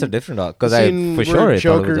maybe scene. That's a different dog, because I for sure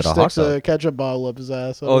Joker thought it was a hot sticks dog. a ketchup bottle up his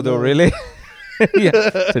ass. Oh, though, really? Yeah,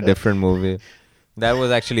 it's a different movie. That was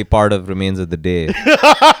actually part of Remains of the Day.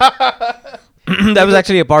 That was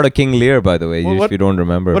actually a part of King Lear, by the way, if you don't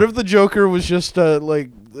remember. What if the Joker was just like,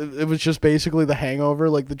 it was just basically The Hangover,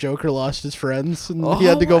 like the Joker lost his friends and he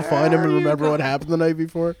had to go find him and remember what happened the night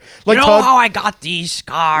before? Like, you know how I got these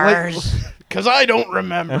scars? Because I don't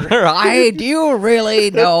remember. Do you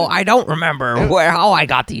really know? I don't remember how I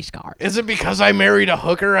got these scars. Is it because I married a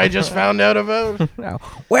hooker I just found out about? No.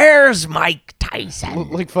 Where's Mike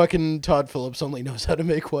Tyson? Like fucking Todd Phillips only knows how to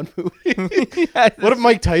make one movie. What if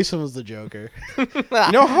Mike Tyson was the Joker? You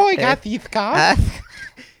know how I got these scars?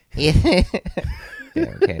 Yeah,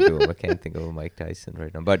 I can't think of a Mike Tyson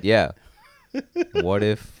right now. But yeah, what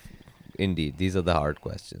if, indeed, these are the hard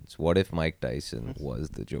questions. What if Mike Tyson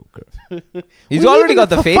was the Joker? He's already got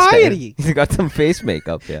the face tattoo. He's got some face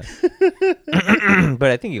makeup, yeah.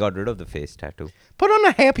 But I think he got rid of the face tattoo. Put on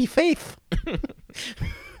a happy face.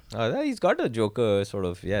 He's got a Joker sort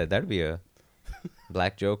of, yeah, that'd be a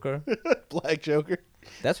Black Joker. Black Joker.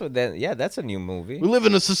 That's a new movie. We live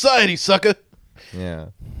in a society, sucker. Yeah.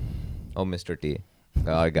 Oh, Mr. T.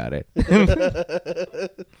 Oh, I got it.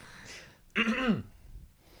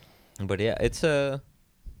 But yeah, it's a.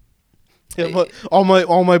 All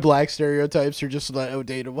my black stereotypes are just the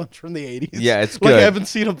outdated ones from the 80s. Yeah, it's like good. I haven't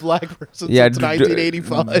seen a black person since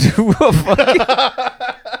 1985.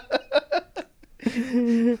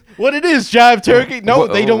 What it is, Jive Turkey? No,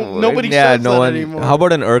 they don't. Nobody says that anymore. How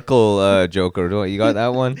about an Urkel Joker? You got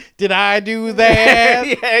that one? Did I do that?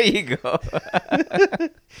 Yeah, there you go.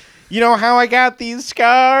 You know how I got these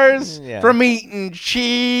scars? Yeah. From eating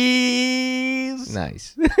cheese.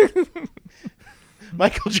 Nice.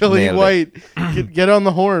 Michael Jolene Nailed White, get on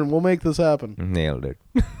the horn. We'll make this happen. Nailed it.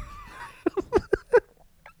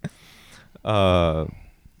 But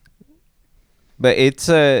it's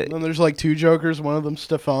And then there's like two Jokers. One of them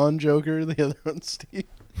Stefan Joker. The other one Steve.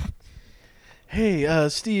 Hey,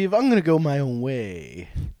 Steve, I'm gonna go my own way.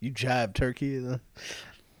 You jive, turkey.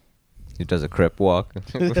 he does a crip walk.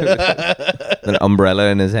 An umbrella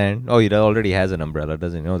in his hand. Oh, he already has an umbrella,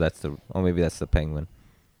 doesn't he? Oh, maybe that's the penguin.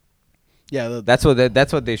 Yeah, That's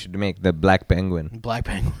what they should make, the Black Penguin. Black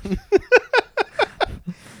Penguin.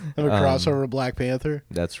 Have a crossover with Black Panther.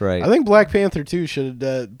 That's right. I think Black Panther too should.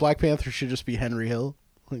 Black Panther should just be Henry Hill,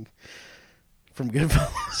 like from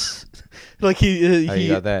Goodfellas. Like How you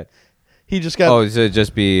got that? he just got. Oh, so it'd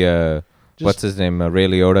just be what's his name? Ray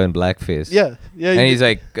Liotta in blackface. Yeah. And he's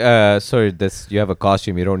like, sorry, you have a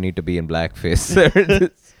costume. You don't need to be in blackface.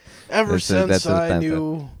 Ever that's since his I Panther.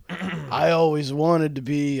 knew, I always wanted to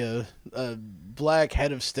be a black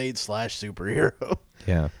head of state / superhero.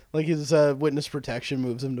 Yeah. Like his witness protection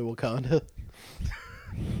moves him to Wakanda.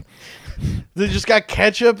 They just got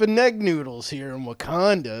ketchup and egg noodles here in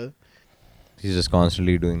Wakanda. He's just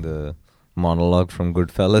constantly doing the monologue from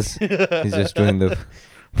Goodfellas. He's just doing the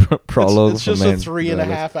prologue. It's just from a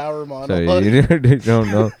 3.5 hour Sorry, monologue. you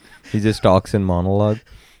don't know. He just talks in monologue.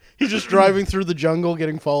 He's just driving through the jungle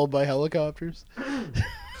getting followed by helicopters.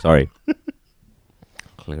 Sorry.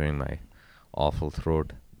 Clearing my awful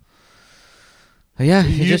throat. Yeah,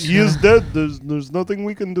 He is dead. There's nothing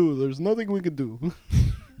we can do. There's nothing we can do.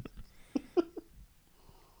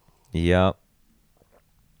 Yeah.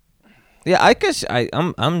 Yeah, I guess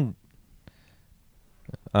I'm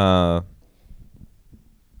yeah,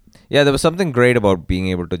 there was something great about being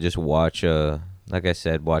able to just watch like I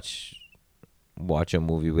said, watch a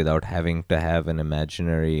movie without having to have an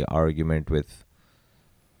imaginary argument with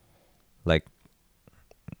like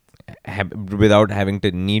without having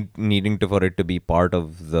to needing to for it to be part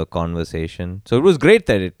of the conversation. So it was great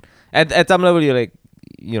that it at some level you're like,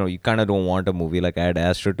 you know, you kind of don't want a movie like Ad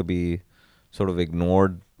Astra to be sort of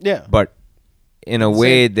ignored. Yeah. But in a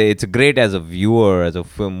way, it's great as a viewer, as a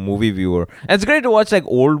movie viewer. And it's great to watch like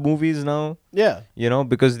old movies now. Yeah. You know,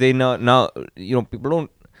 because they now you know, people don't.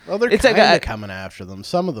 Well, they're It's kind like of coming after them.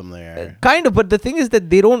 Some of them they are. Kind of, but the thing is that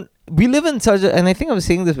they don't. We live in such a, and I think I was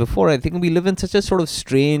saying this before. I think we live in such a sort of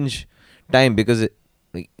strange time because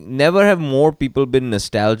never have more people been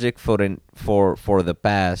nostalgic for the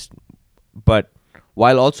past, but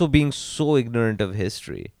while also being so ignorant of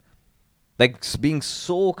history, like being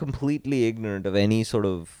so completely ignorant of any sort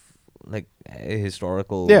of like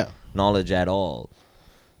historical knowledge at all.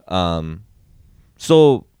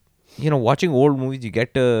 So. You know, watching old movies, you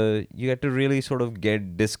get to really sort of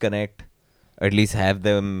disconnect, or at least have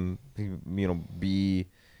them, you know, you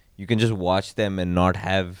can just watch them and not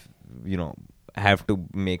have, you know, have to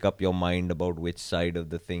make up your mind about which side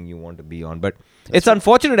of the thing you want to be on. But it's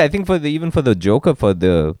unfortunate, I think, even for the Joker, for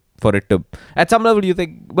it to, at some level, you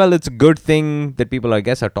think, well, it's a good thing that people, I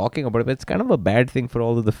guess, are talking about it, but it's kind of a bad thing for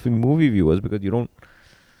all of the movie viewers because you don't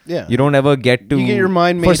ever get to, you get your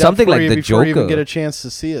mind made for something up for like you the before Joker. you even get a chance to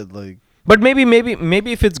see it. Like, but maybe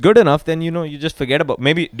if it's good enough, then you know you just forget about.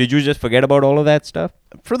 Maybe did you just forget about all of that stuff?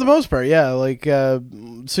 for the most part, yeah. Like as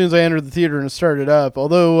soon as I entered the theater and started up,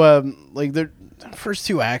 although like the first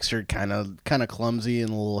two acts are kind of clumsy and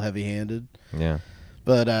a little heavy-handed. Yeah.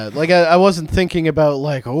 But like I wasn't thinking about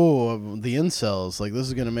like, oh, the incels, like this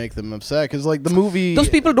is gonna make them upset because like the movie. Those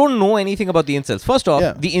people don't know anything about the incels. First off,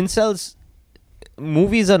 Yeah. the incels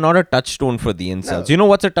movies are not a touchstone for the incels. No. You know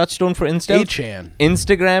what's a touchstone for incels? 8chan.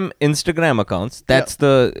 Instagram accounts. That's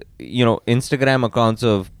the Instagram accounts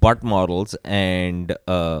of butt models and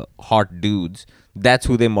hot dudes. That's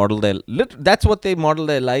who they model that's what they model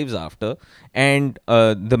their lives after. And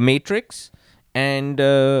the Matrix and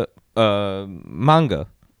manga.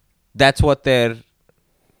 That's what the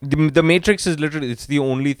Matrix is literally. It's the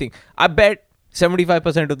only thing. I bet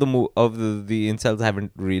 75% of the incels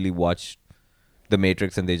haven't really watched the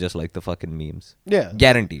Matrix and they just like the fucking memes. Yeah.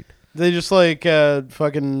 Guaranteed. They just like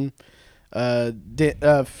fucking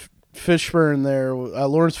Fishburne there,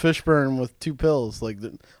 Lawrence Fishburne with 2 pills. Like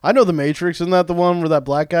I know the Matrix, isn't that the one where that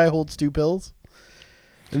black guy holds 2 pills?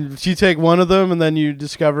 And you take one of them, and then you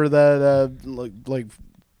discover that like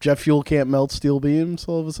jet fuel can't melt steel beams.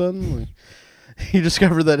 All of a sudden, like, you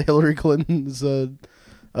discover that Hillary Clinton is a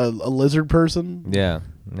lizard person. Yeah.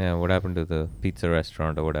 What happened to the pizza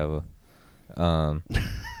restaurant or whatever? Whatever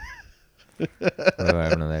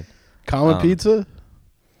happened to that? Comet Pizza.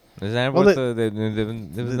 Is that Well, what they-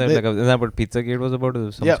 is that what Pizzagate was about? It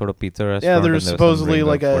was some Yeah. sort of pizza restaurant. Yeah, and there's there was some supposedly ring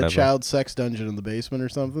like of a whatever. child sex dungeon in the basement or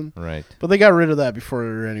something. Right. But they got rid of that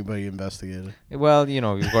before anybody investigated. Well,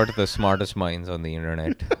 we've got the smartest minds on the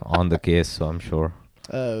internet on the case, so I'm sure.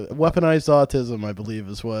 Weaponized autism, I believe,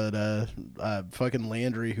 is what fucking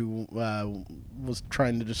Landry, who was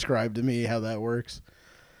trying to describe to me how that works.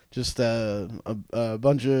 Just a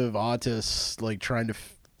bunch of autists like trying to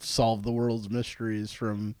solve the world's mysteries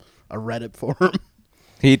from a Reddit forum.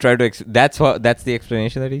 He tried to. That's the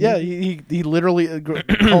explanation that he. Yeah, gave? he literally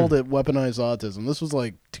called it weaponized autism. This was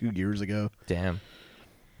like 2 years ago. Damn.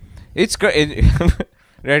 It's great.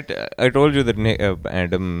 Right. I told you that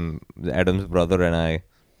Adam's brother and I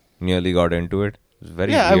nearly got into it. It was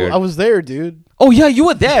very weird. I was there, dude. Oh yeah, you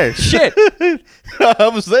were there. Shit.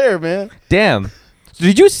 I was there, man. Damn. So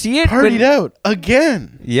did you see it? Partied out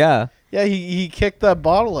again. Yeah. Yeah, he kicked that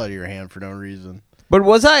bottle out of your hand for no reason. But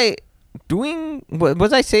was I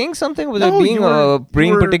saying something? Was I No, being you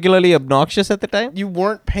were- particularly obnoxious at the time? You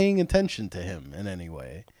weren't paying attention to him in any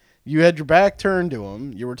way. You had your back turned to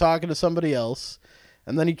him. You were talking to somebody else,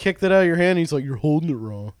 and then he kicked it out of your hand. He's like, "You're holding it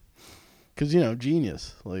wrong," because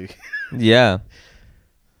genius. Like, Yeah.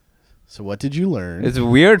 so what did you learn? It's a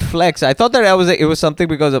weird flex. I thought that it was something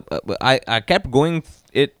because I kept going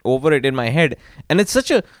over it in my head, and it's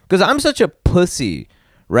because I'm such a pussy,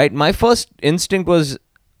 right? My first instinct was,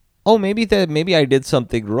 oh, maybe I did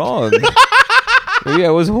something wrong. Maybe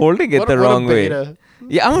I was holding it the wrong way. beta.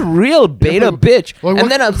 Yeah, I'm a real beta bitch. Like, and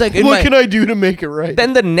then I was like, what can I do to make it right?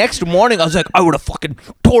 Then the next morning, I was like, I would have fucking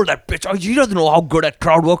told that bitch. Oh, she doesn't know how good at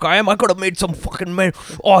crowd work I am. I could have made some fucking man.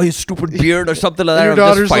 Oh, his stupid beard or something like that. Your I'm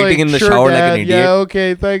daughter's just fighting like, in the "Sure, shower Dad. like an idiot. Yeah,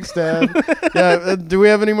 okay, thanks, Dad. Yeah, do we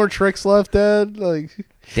have any more tricks left, Dad? Like,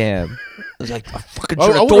 Damn. I was like, I fucking I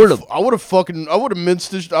should have told him. I would have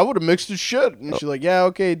mixed his shit. And she's like, yeah,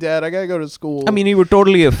 okay, Dad, I gotta go to school. I mean, he would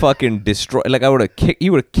totally have fucking destroyed. Like, he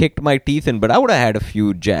would have kicked my teeth in, but I would have had a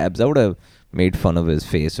few jabs. I would have made fun of his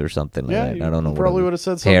face or something like that. I don't know. Probably would have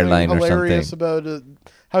said something hairline hilarious or something. about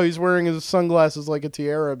how he's wearing his sunglasses like a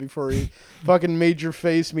tiara before he fucking made your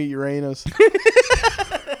face meet Uranus.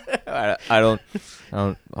 I don't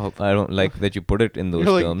like that you put it in those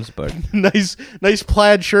You're like, terms, but nice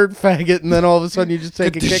plaid shirt, faggot, and then all of a sudden you just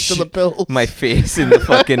take a kick to the pills. my face in the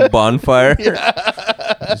fucking bonfire.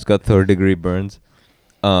 Just got 3rd-degree burns.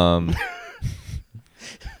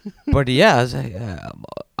 But yeah, I was like,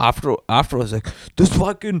 after I was like, this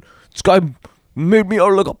guy made me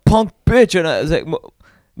out like a punk bitch, and I was like,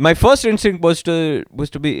 my first instinct was to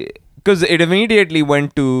be, because it immediately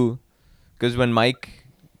went to, because when Mike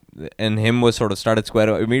and him was sort of started square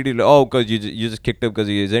immediately, because you just kicked him because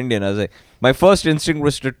he is Indian. I was like, my first instinct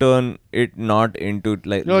was to turn it not into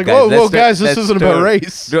like, You're like, guys, whoa, let's guys, this let's isn't about turn-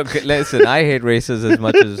 race. Look, listen, I hate races as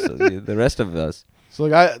much as the rest of us. So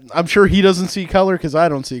like I'm sure he doesn't see color because I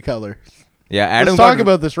don't see color. Yeah, Adam Let's talk got-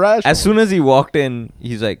 about this rationally. As soon as he walked in,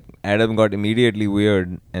 he's like, Adam got immediately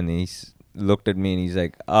weird, and he looked at me and he's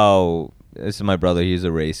like, oh, this is my brother, he's a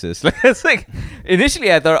racist. It's like,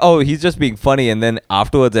 initially I thought, oh, he's just being funny, and then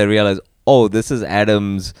afterwards I realized, oh, this is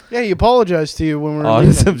Adam's Yeah, he apologized to you when we were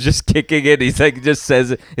autism just kicking it. He's like, just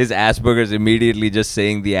says his Asperger's immediately just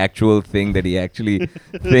saying the actual thing that he actually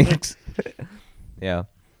thinks. Yeah.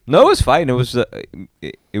 No, it was fine. It was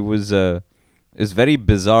it's very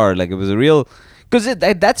bizarre. Like, it was a real, because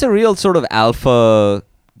that's a real sort of alpha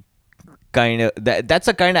kind of, that's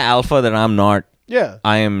a kind of alpha that I'm not. Yeah.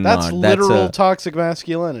 I am That's not. literal a, toxic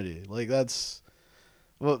masculinity. Like it's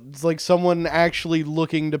like someone actually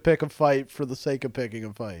looking to pick a fight for the sake of picking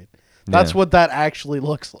a fight. That's Yeah. what that actually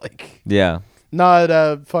looks like. yeah.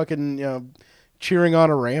 Not fucking cheering on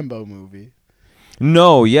a Rambo movie.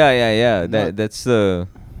 No, yeah. Not- That's the.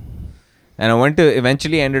 And I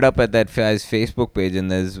eventually ended up at that guy's Facebook page, and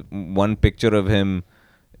there's one picture of him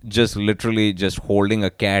just literally just holding a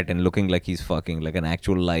cat and looking like he's fucking, like an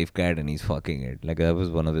actual live cat, and he's fucking it. Like, that was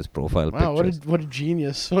one of his profile Wow, pictures. what a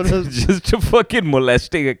genius. What a Just fucking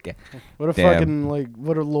molesting a cat. Damn. fucking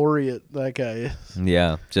what a laureate that guy is.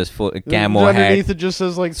 Yeah, just for camo Underneath hat, it just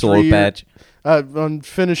says like soul 3 year- patch. I'm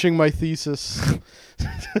finishing my thesis.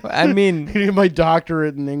 I mean, my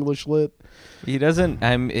doctorate in English lit. he doesn't.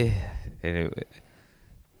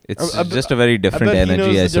 It's I just a very I different bet he knows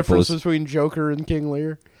energy, the I difference suppose. between Joker and King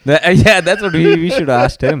Lear. Yeah, that's what we should have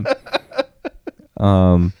asked him.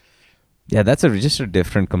 Yeah, that's just a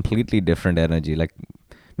different, completely different energy. Like,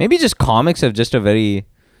 maybe just comics have just a very.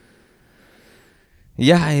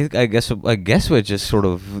 Yeah, I guess we're just sort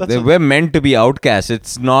of we're meant to be outcasts.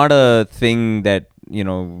 It's not a thing that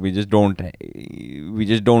we just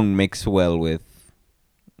don't mix well with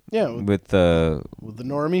Yeah, with the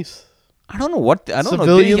normies. I don't know what I don't know.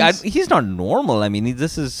 Civilians? He's not normal. I mean,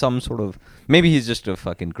 this is some sort of maybe he's just a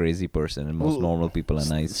fucking crazy person, and most normal people are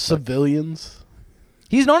nice. Civilians.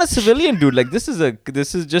 He's not a civilian, dude. Like this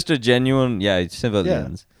is just a genuine. Yeah, it's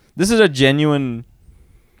civilians. Yeah. This is a genuine.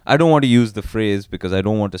 I don't want to use the phrase because I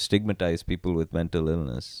don't want to stigmatize people with mental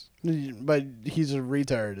illness. But he's a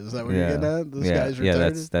retard. Is that what you're getting at? This guy's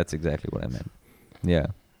retarded? Yeah, that's exactly what I meant. Yeah.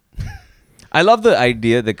 I love the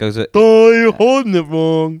idea that because you're holding it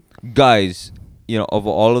wrong. Guys, of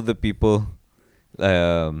all of the people,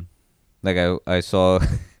 like I saw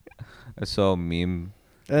I saw a meme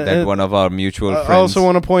that one of our mutual friends. I also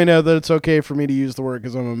want to point out that it's okay for me to use the word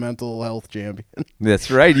because I'm a mental health champion.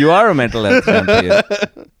 That's right. You are a mental health champion.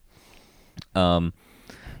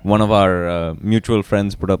 One of our mutual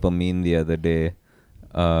friends put up a meme the other day,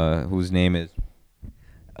 whose name is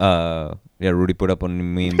Rudy put up a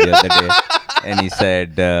meme the other day, and he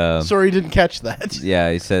said, sorry, you didn't catch that.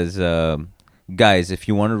 Yeah, he says, guys, if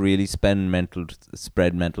you want to really spread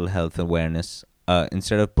mental health awareness,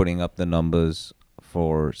 instead of putting up the numbers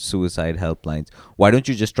for suicide helplines, why don't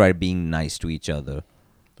you just try being nice to each other?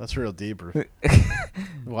 That's real deep.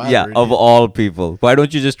 Wow, yeah, Rudy. of all people. Why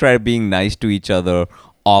don't you just try being nice to each other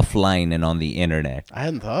offline and on the internet? I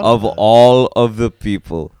hadn't thought of that. all of the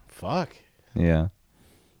people. Fuck. Yeah.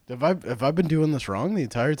 Have I been doing this wrong the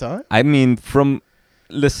entire time? I mean, from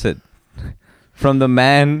the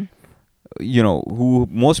man, who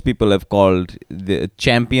most people have called the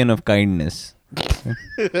champion of kindness,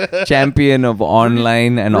 champion of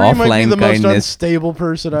online and Rudy offline might be the kindness. most unstable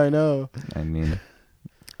person I know. I mean,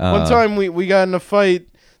 one time we got in a fight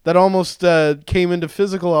that almost came into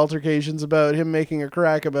physical altercations about him making a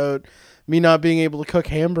crack about me not being able to cook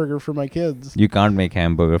hamburger for my kids. You can't make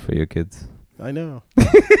hamburger for your kids. I know.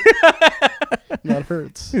 That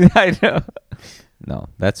hurts. I know. No,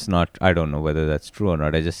 that's not. I don't know whether that's true or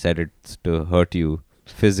not. I just said it to hurt you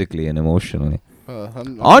physically and emotionally.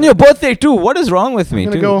 On your birthday too. What is wrong with me? I'm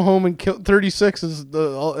gonna go home and kill 36 as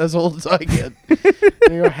old as I get.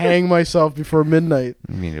 I'm gonna hang myself before midnight.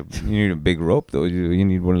 You need a big rope though. You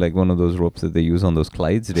need one of those ropes that they use on those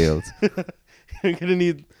Clydesdales. You're gonna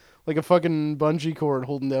need like a fucking bungee cord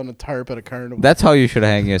holding down a tarp at a carnival. That's how you should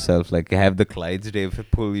hang yourself. Like have the Clydesdale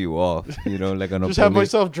pull you off. Like on a just have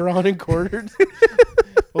myself drawn and quartered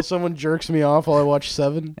while someone jerks me off while I watch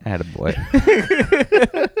Seven. Attaboy.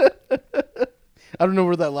 I don't know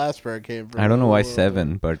where that last part came from. I don't know why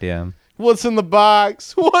 7, but yeah. What's in the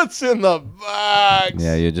box? What's in the box?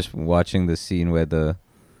 Yeah, you're just watching the scene where the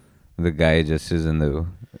guy just is in the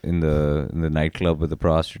nightclub with the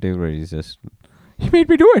prostitute, where he's just, he made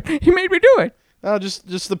me do it. He made me do it. No,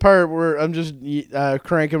 just the part where I'm just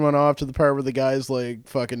cranking one off to the part where the guy's like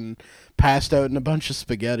fucking passed out in a bunch of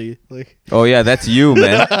spaghetti. Like, oh yeah, that's you,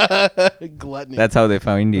 man. Gluttony. That's how they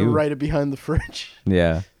find you. Right behind the fridge.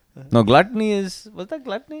 Yeah. No, gluttony was that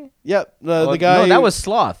gluttony? Yep. The guy. No, that was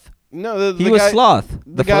sloth. No, he was sloth.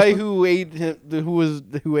 The guy who ate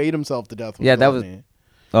who ate himself to death. Was gluttony.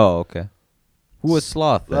 Oh, okay. Who was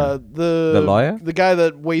sloth then? The lawyer? The guy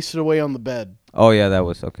that wasted away on the bed. Oh yeah, that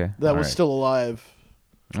was okay. That was still alive.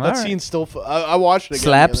 All that scene's still. I watched it again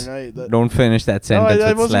slaps. the other night. Don't finish that sentence. No,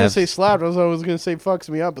 I wasn't gonna slaps. say slapped. I was gonna say fucks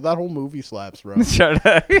me up, but that whole movie slaps, bro. Shut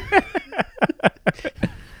up.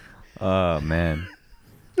 Oh man.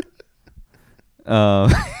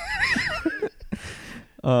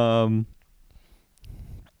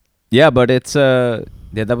 Yeah, but it's that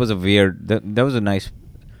was a weird. That was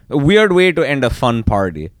a weird way to end a fun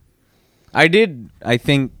party. I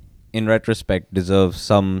think, in retrospect, deserve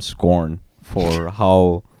some scorn for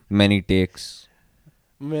how many takes.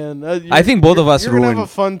 Man, I think both of us you're gonna ruined. have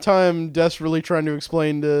a fun time desperately trying to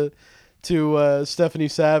explain to Stephanie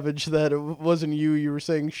Savage that it wasn't you were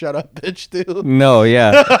saying shut up bitch to. No,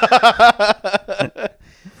 yeah.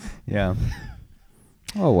 Yeah.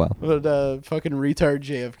 Oh well. But fucking retard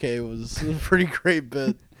JFK was a pretty great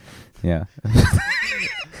bit. Yeah.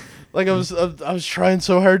 Like I was trying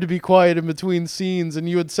so hard to be quiet in between scenes, and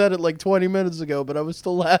you had said it like 20 minutes ago, but I was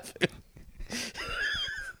still laughing.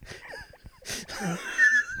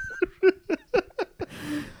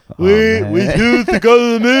 We do to go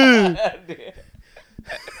to the moon.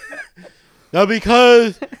 Not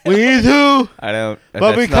because we need to, I don't.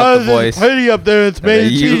 but because it's pretty up there. It's made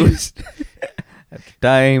of cheese. At the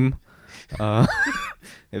time,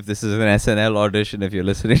 if this is an SNL audition, if you're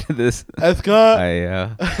listening to this, That's not.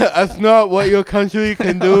 I That's not what your country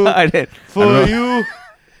can do I for you.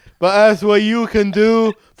 but ask what you can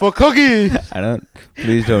do for cookies. I don't.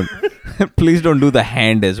 Please don't. Please don't do the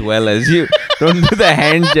hand as well as you. Don't do the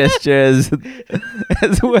hand gestures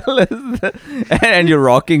as well as and you're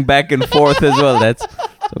rocking back and forth as well. That's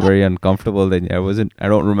very uncomfortable. Then I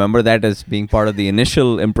don't remember that as being part of the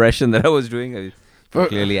initial impression that I was doing. I was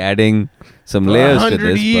clearly adding some For layers to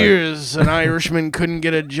 100 this. years, an Irishman couldn't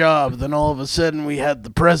get a job. Then all of a sudden, we had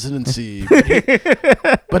the presidency.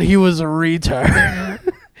 But he was a retard.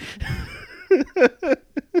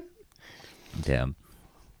 Damn.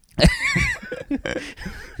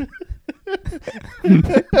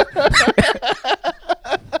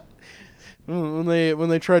 When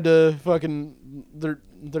they tried to fucking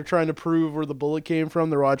they're trying to prove where the bullet came from.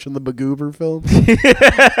 They're watching the Bagoober film.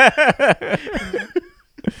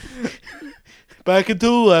 Back and to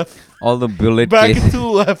the left. All the bullet Back and to the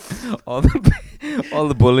left. all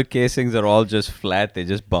the bullet casings are all just flat. They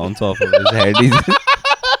just bounce off of his head.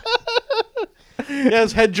 Yeah,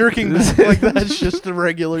 his head jerking back like that's just a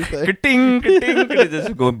regular thing. Ka-ting, ka-ting, ka-ting,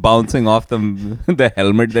 just go bouncing off the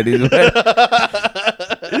helmet that he's wearing.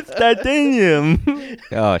 It's titanium.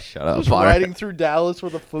 Oh, shut up. Just riding through Dallas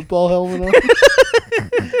with a football helmet on.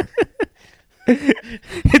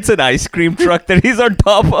 It's an ice cream truck that he's on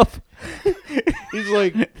top of. He's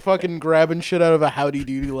like fucking grabbing shit out of a Howdy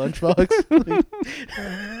Doody lunchbox.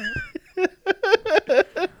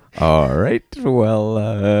 All right.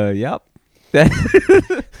 Well, yep.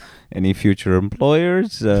 Any future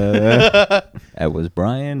employers? That was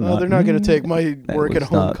Brian. No, they're not going to take my work at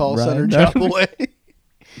home call center job away.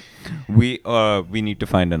 We need to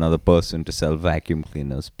find another person to sell vacuum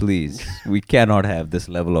cleaners, please. We cannot have this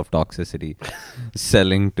level of toxicity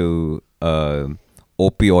selling to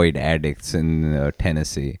opioid addicts in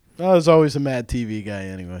Tennessee. I was always a Mad TV guy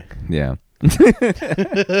anyway. Yeah.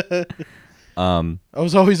 I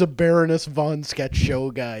was always a Baroness Von sketch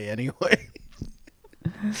show guy anyway.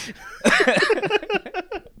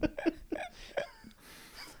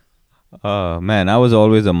 Oh, man, I was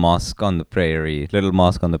always a mosque on the prairie. Little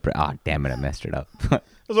mosque on the prairie. Ah, damn it, I messed it up. I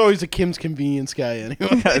was always a Kim's Convenience guy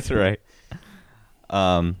anyway. That's right.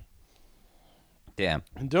 Damn.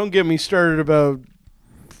 And don't get me started about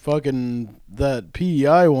fucking that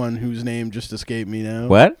PEI one whose name just escaped me now.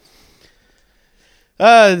 What?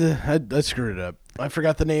 I screwed it up. I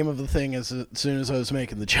forgot the name of the thing as soon as I was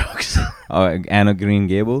making the jokes. Oh, Anna Green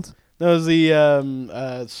Gables? That was the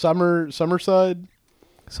Summerside.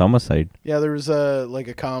 Summerside. Yeah, there was like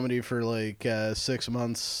a comedy for like 6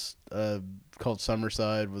 months called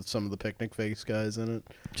Summerside with some of the Picnic Face guys in it.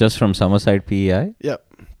 Just from Summerside PEI? Yep.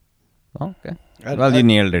 Oh, okay. Well, you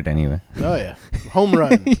nailed it anyway. Oh yeah, home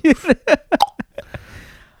run.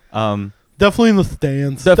 Definitely in the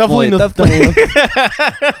stands. Definitely in the stands.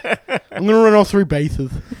 I'm gonna run all 3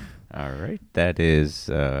 bases. All right. That is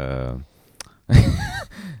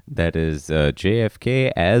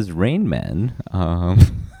JFK as Rain Man.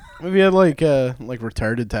 Maybe you had like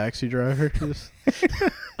retarded taxi driver. Just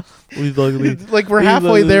like we're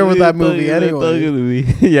halfway there with that movie anyway.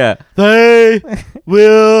 Yeah. They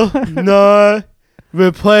will not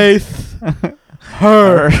replace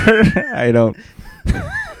her. I don't.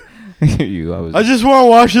 I just want to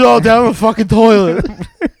wash it all down the fucking toilet.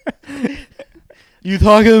 You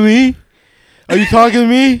talking to me? Are you talking to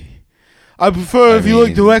me? I prefer if you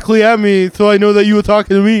look directly at me so I know that you were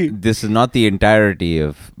talking to me. This is not the entirety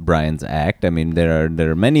of Brian's act. I mean, there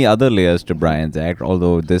are many other layers to Brian's act,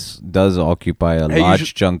 although this does occupy a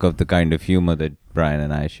large chunk of the kind of humor that Brian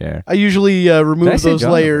and I share. I usually remove those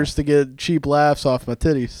layers to get cheap laughs off my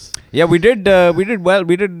titties. Yeah, we did well.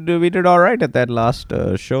 We did all right at that last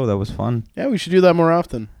show. That was fun. Yeah, we should do that more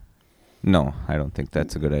often. No, I don't think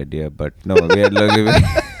that's a good idea. But no, we had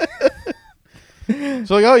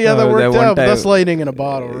So like, oh yeah, that worked out. But that's lightning in a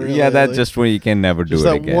bottle. Really. Yeah, that's just when you can never do it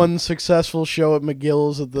again. Just that one successful show at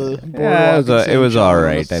McGill's at the boardwalk. Yeah, it was all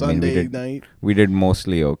right. I mean, night. we did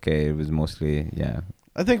mostly okay. It was mostly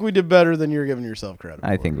I think we did better than you're giving yourself credit.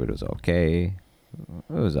 I think it was okay.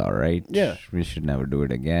 It was all right. Yeah, we should never do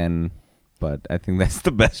it again. But I think that's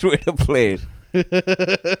the best way to play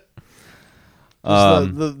it.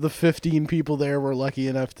 The 15 people there were lucky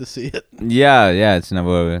enough to see it. Yeah, it's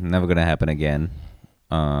never gonna happen again.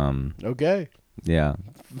 Okay. Yeah.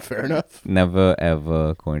 Fair enough. Never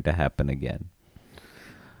ever going to happen again.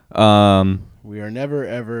 We are never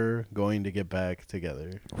ever going to get back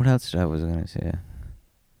together. What else I was gonna say?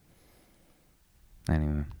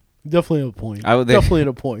 Anyway. Definitely a point. Definitely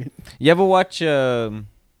a point. You ever watch this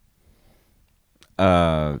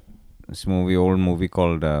old movie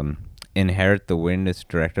called Inherit the Wind? It's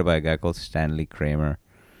directed by a guy called Stanley Kramer.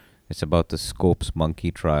 It's about the Scopes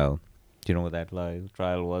monkey trial. Do you know what that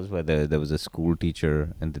trial was? Where there was a school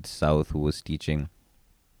teacher in the South who was teaching.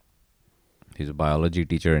 He's a biology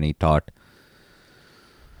teacher, and he taught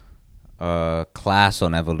a class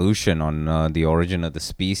on evolution, on the origin of the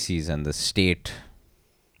species and the state.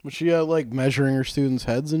 Was she like measuring her students'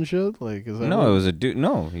 heads and shit? Like, is that No, what- it was a dude.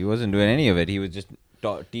 No, he wasn't doing any of it. He was just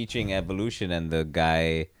teaching evolution, and the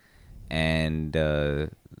guy and the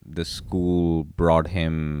school brought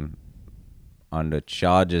him under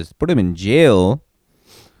charges, put him in jail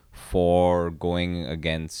for going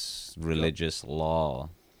against religious law.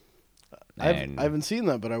 I And haven't seen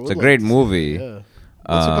that, but I would. it's a like great to see it. movie. Yeah.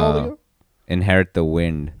 What's it called again? Inherit the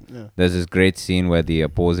Wind. Yeah. There's this great scene where the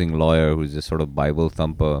opposing lawyer, who's a sort of Bible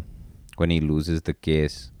thumper, when he loses the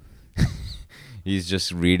case, he's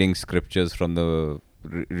just reading scriptures from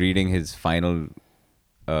reading his final,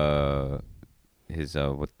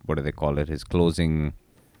 what do they call it? His closing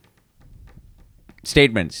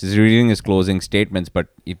statements. He's reading his closing statements, but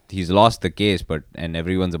he's lost the case, and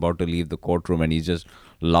everyone's about to leave the courtroom, and he's just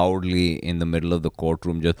loudly in the middle of the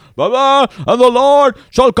courtroom, just "Baba, and the Lord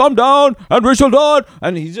shall come down, and we shall die,"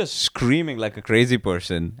 and he's just screaming like a crazy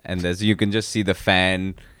person. And you can just see the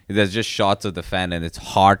fan. There's just shots of the fan, and it's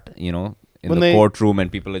hot, in When the they- courtroom,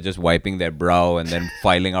 and people are just wiping their brow and then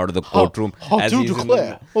filing out of the courtroom I do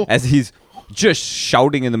declare. as he's just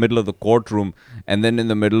shouting in the middle of the courtroom. And then in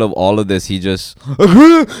the middle of all of this, he just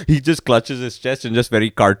clutches his chest and just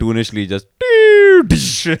very cartoonishly just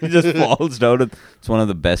he just falls down. It's one of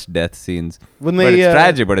the best death scenes. When But they it's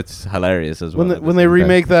tragic, but it's hilarious as well. when at the they same time.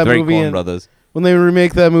 remake that It's very movie Coen in- Brothers. When they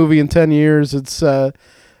remake that movie in 10 years, it's the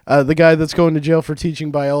guy that's going to jail for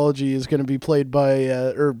teaching biology is going to be played by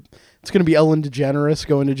or it's going to be Ellen DeGeneres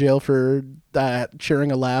going to jail for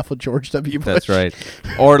sharing a laugh with George W. Bush. That's right.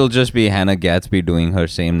 Or it'll just be Hannah Gatsby doing her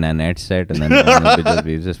same Nanette set, and then it'll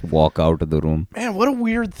just walk out of the room. Man, what a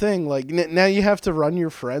weird thing. Like, now you have to run your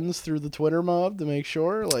friends through the Twitter mob to make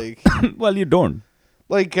sure. Like, Well, you don't.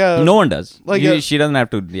 like No one does. like, She doesn't have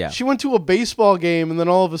to. Yeah. she went to a baseball game, and then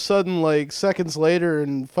all of a sudden, like, seconds later,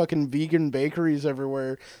 in fucking vegan bakeries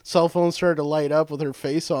everywhere, cell phones started to light up with her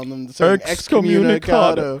face on them saying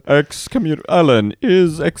excommunicado. Ellen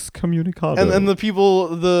is excommunicado. And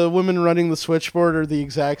the women running the switchboard are the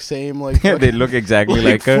exact same, like, Yeah, they look exactly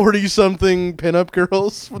like her. 40-something pinup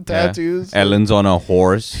girls with Yeah. tattoos. Ellen's on a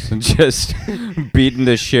horse, just beating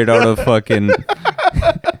the shit out of fucking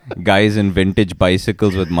guys in vintage bicycles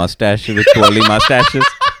with mustaches, with twirly mustaches.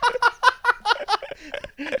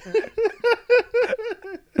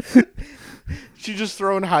 She's just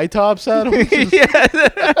throwing high tops at them.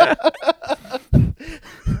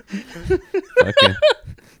 Fucking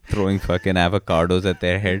throwing fucking avocados at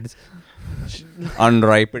their heads.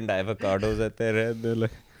 Unripened avocados at their head. They're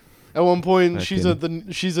like, At one point, she's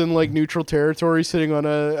Fucking- she's in like neutral territory, sitting on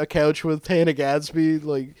a couch with Hannah Gadsby,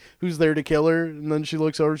 like who's there to kill her. And then she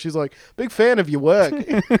looks over, she's like, "Big fan of your work,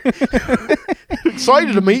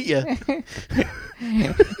 excited to meet you."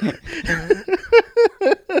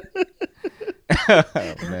 oh,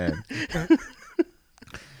 man.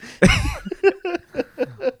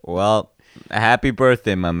 Well, happy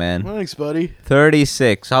birthday, my man. Thanks, buddy.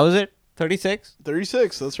 36. How is it? 36?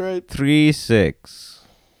 36. That's right. 36.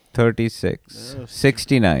 36. Yes.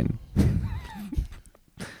 69.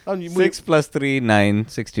 Oh, you- 6 plus 3, 9,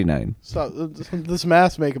 69. Stop. This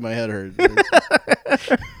math's making my head hurt.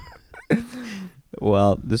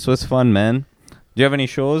 Well, this was fun, man. Do you have any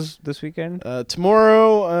shows this weekend?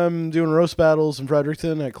 Tomorrow, I'm doing roast battles in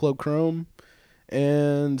Fredericton at Club Chrome.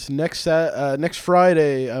 And next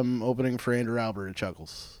Friday, I'm opening for Andrew Albert at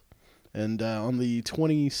Chuckles. And on the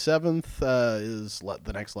 27th is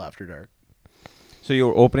the next Laughter Dark. So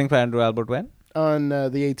you're opening for Andrew Albert when? On the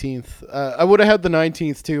 18th. I would have had the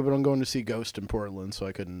 19th too, but I'm going to see Ghost in Portland, so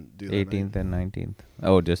I couldn't do that. 18th and 19th.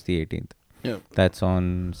 Oh, just the 18th. Yep. That's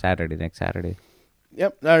on Saturday, next Saturday.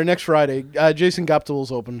 Yep. Next Friday. Jason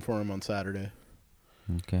Goptel's open for him on Saturday.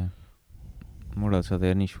 Okay. What else? Are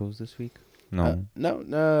there any shows this week? No. No,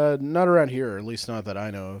 not around here, or at least not that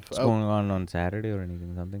I know of. What's going on Saturday or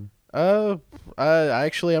anything? Something?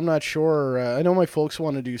 I'm not sure. I know my folks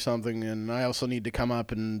want to do something, and I also need to come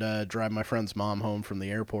up and drive my friend's mom home from the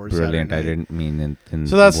airport. Brilliant. Saturday I night. didn't mean in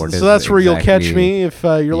So that's what is where you'll catch exactly me if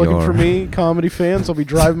you're looking for your- me, comedy fans. I'll be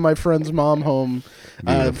driving my friend's mom home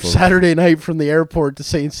Beautiful. Saturday night from the airport to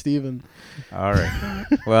St. Stephen. All right.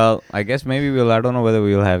 Well, I guess maybe I don't know whether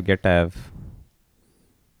we'll get to have.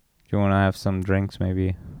 Do you want to have some drinks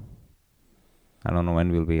maybe? I don't know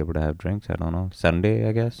when we'll be able to have drinks. I don't know. Sunday,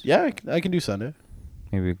 I guess. Yeah, I can do Sunday.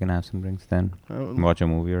 Maybe we can have some drinks then. Watch a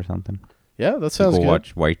movie or something. Yeah, that sounds Go good.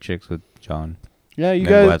 watch White Chicks with John. Yeah, you Then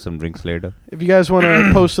go have guys. some drinks later. If you guys want to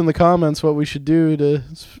post in the comments what we should do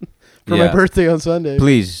for my Yeah. birthday on Sunday.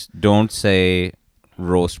 Please don't say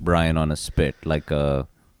roast Brian on a spit like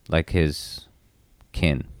his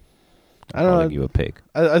kin. I don't Calling know. you a pig.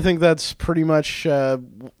 I think that's pretty much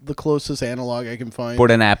the closest analog I can find Put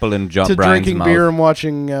an apple in to Brian's drinking mouth. beer and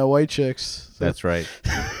watching White Chicks. So, That's right.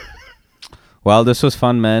 Well, this was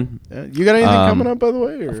fun, man. you got anything coming up, by the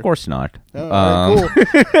way? Or? Of course not. Oh, all right,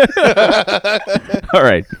 cool. All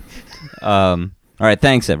right. All right.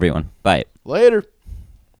 Thanks, everyone. Bye. Later.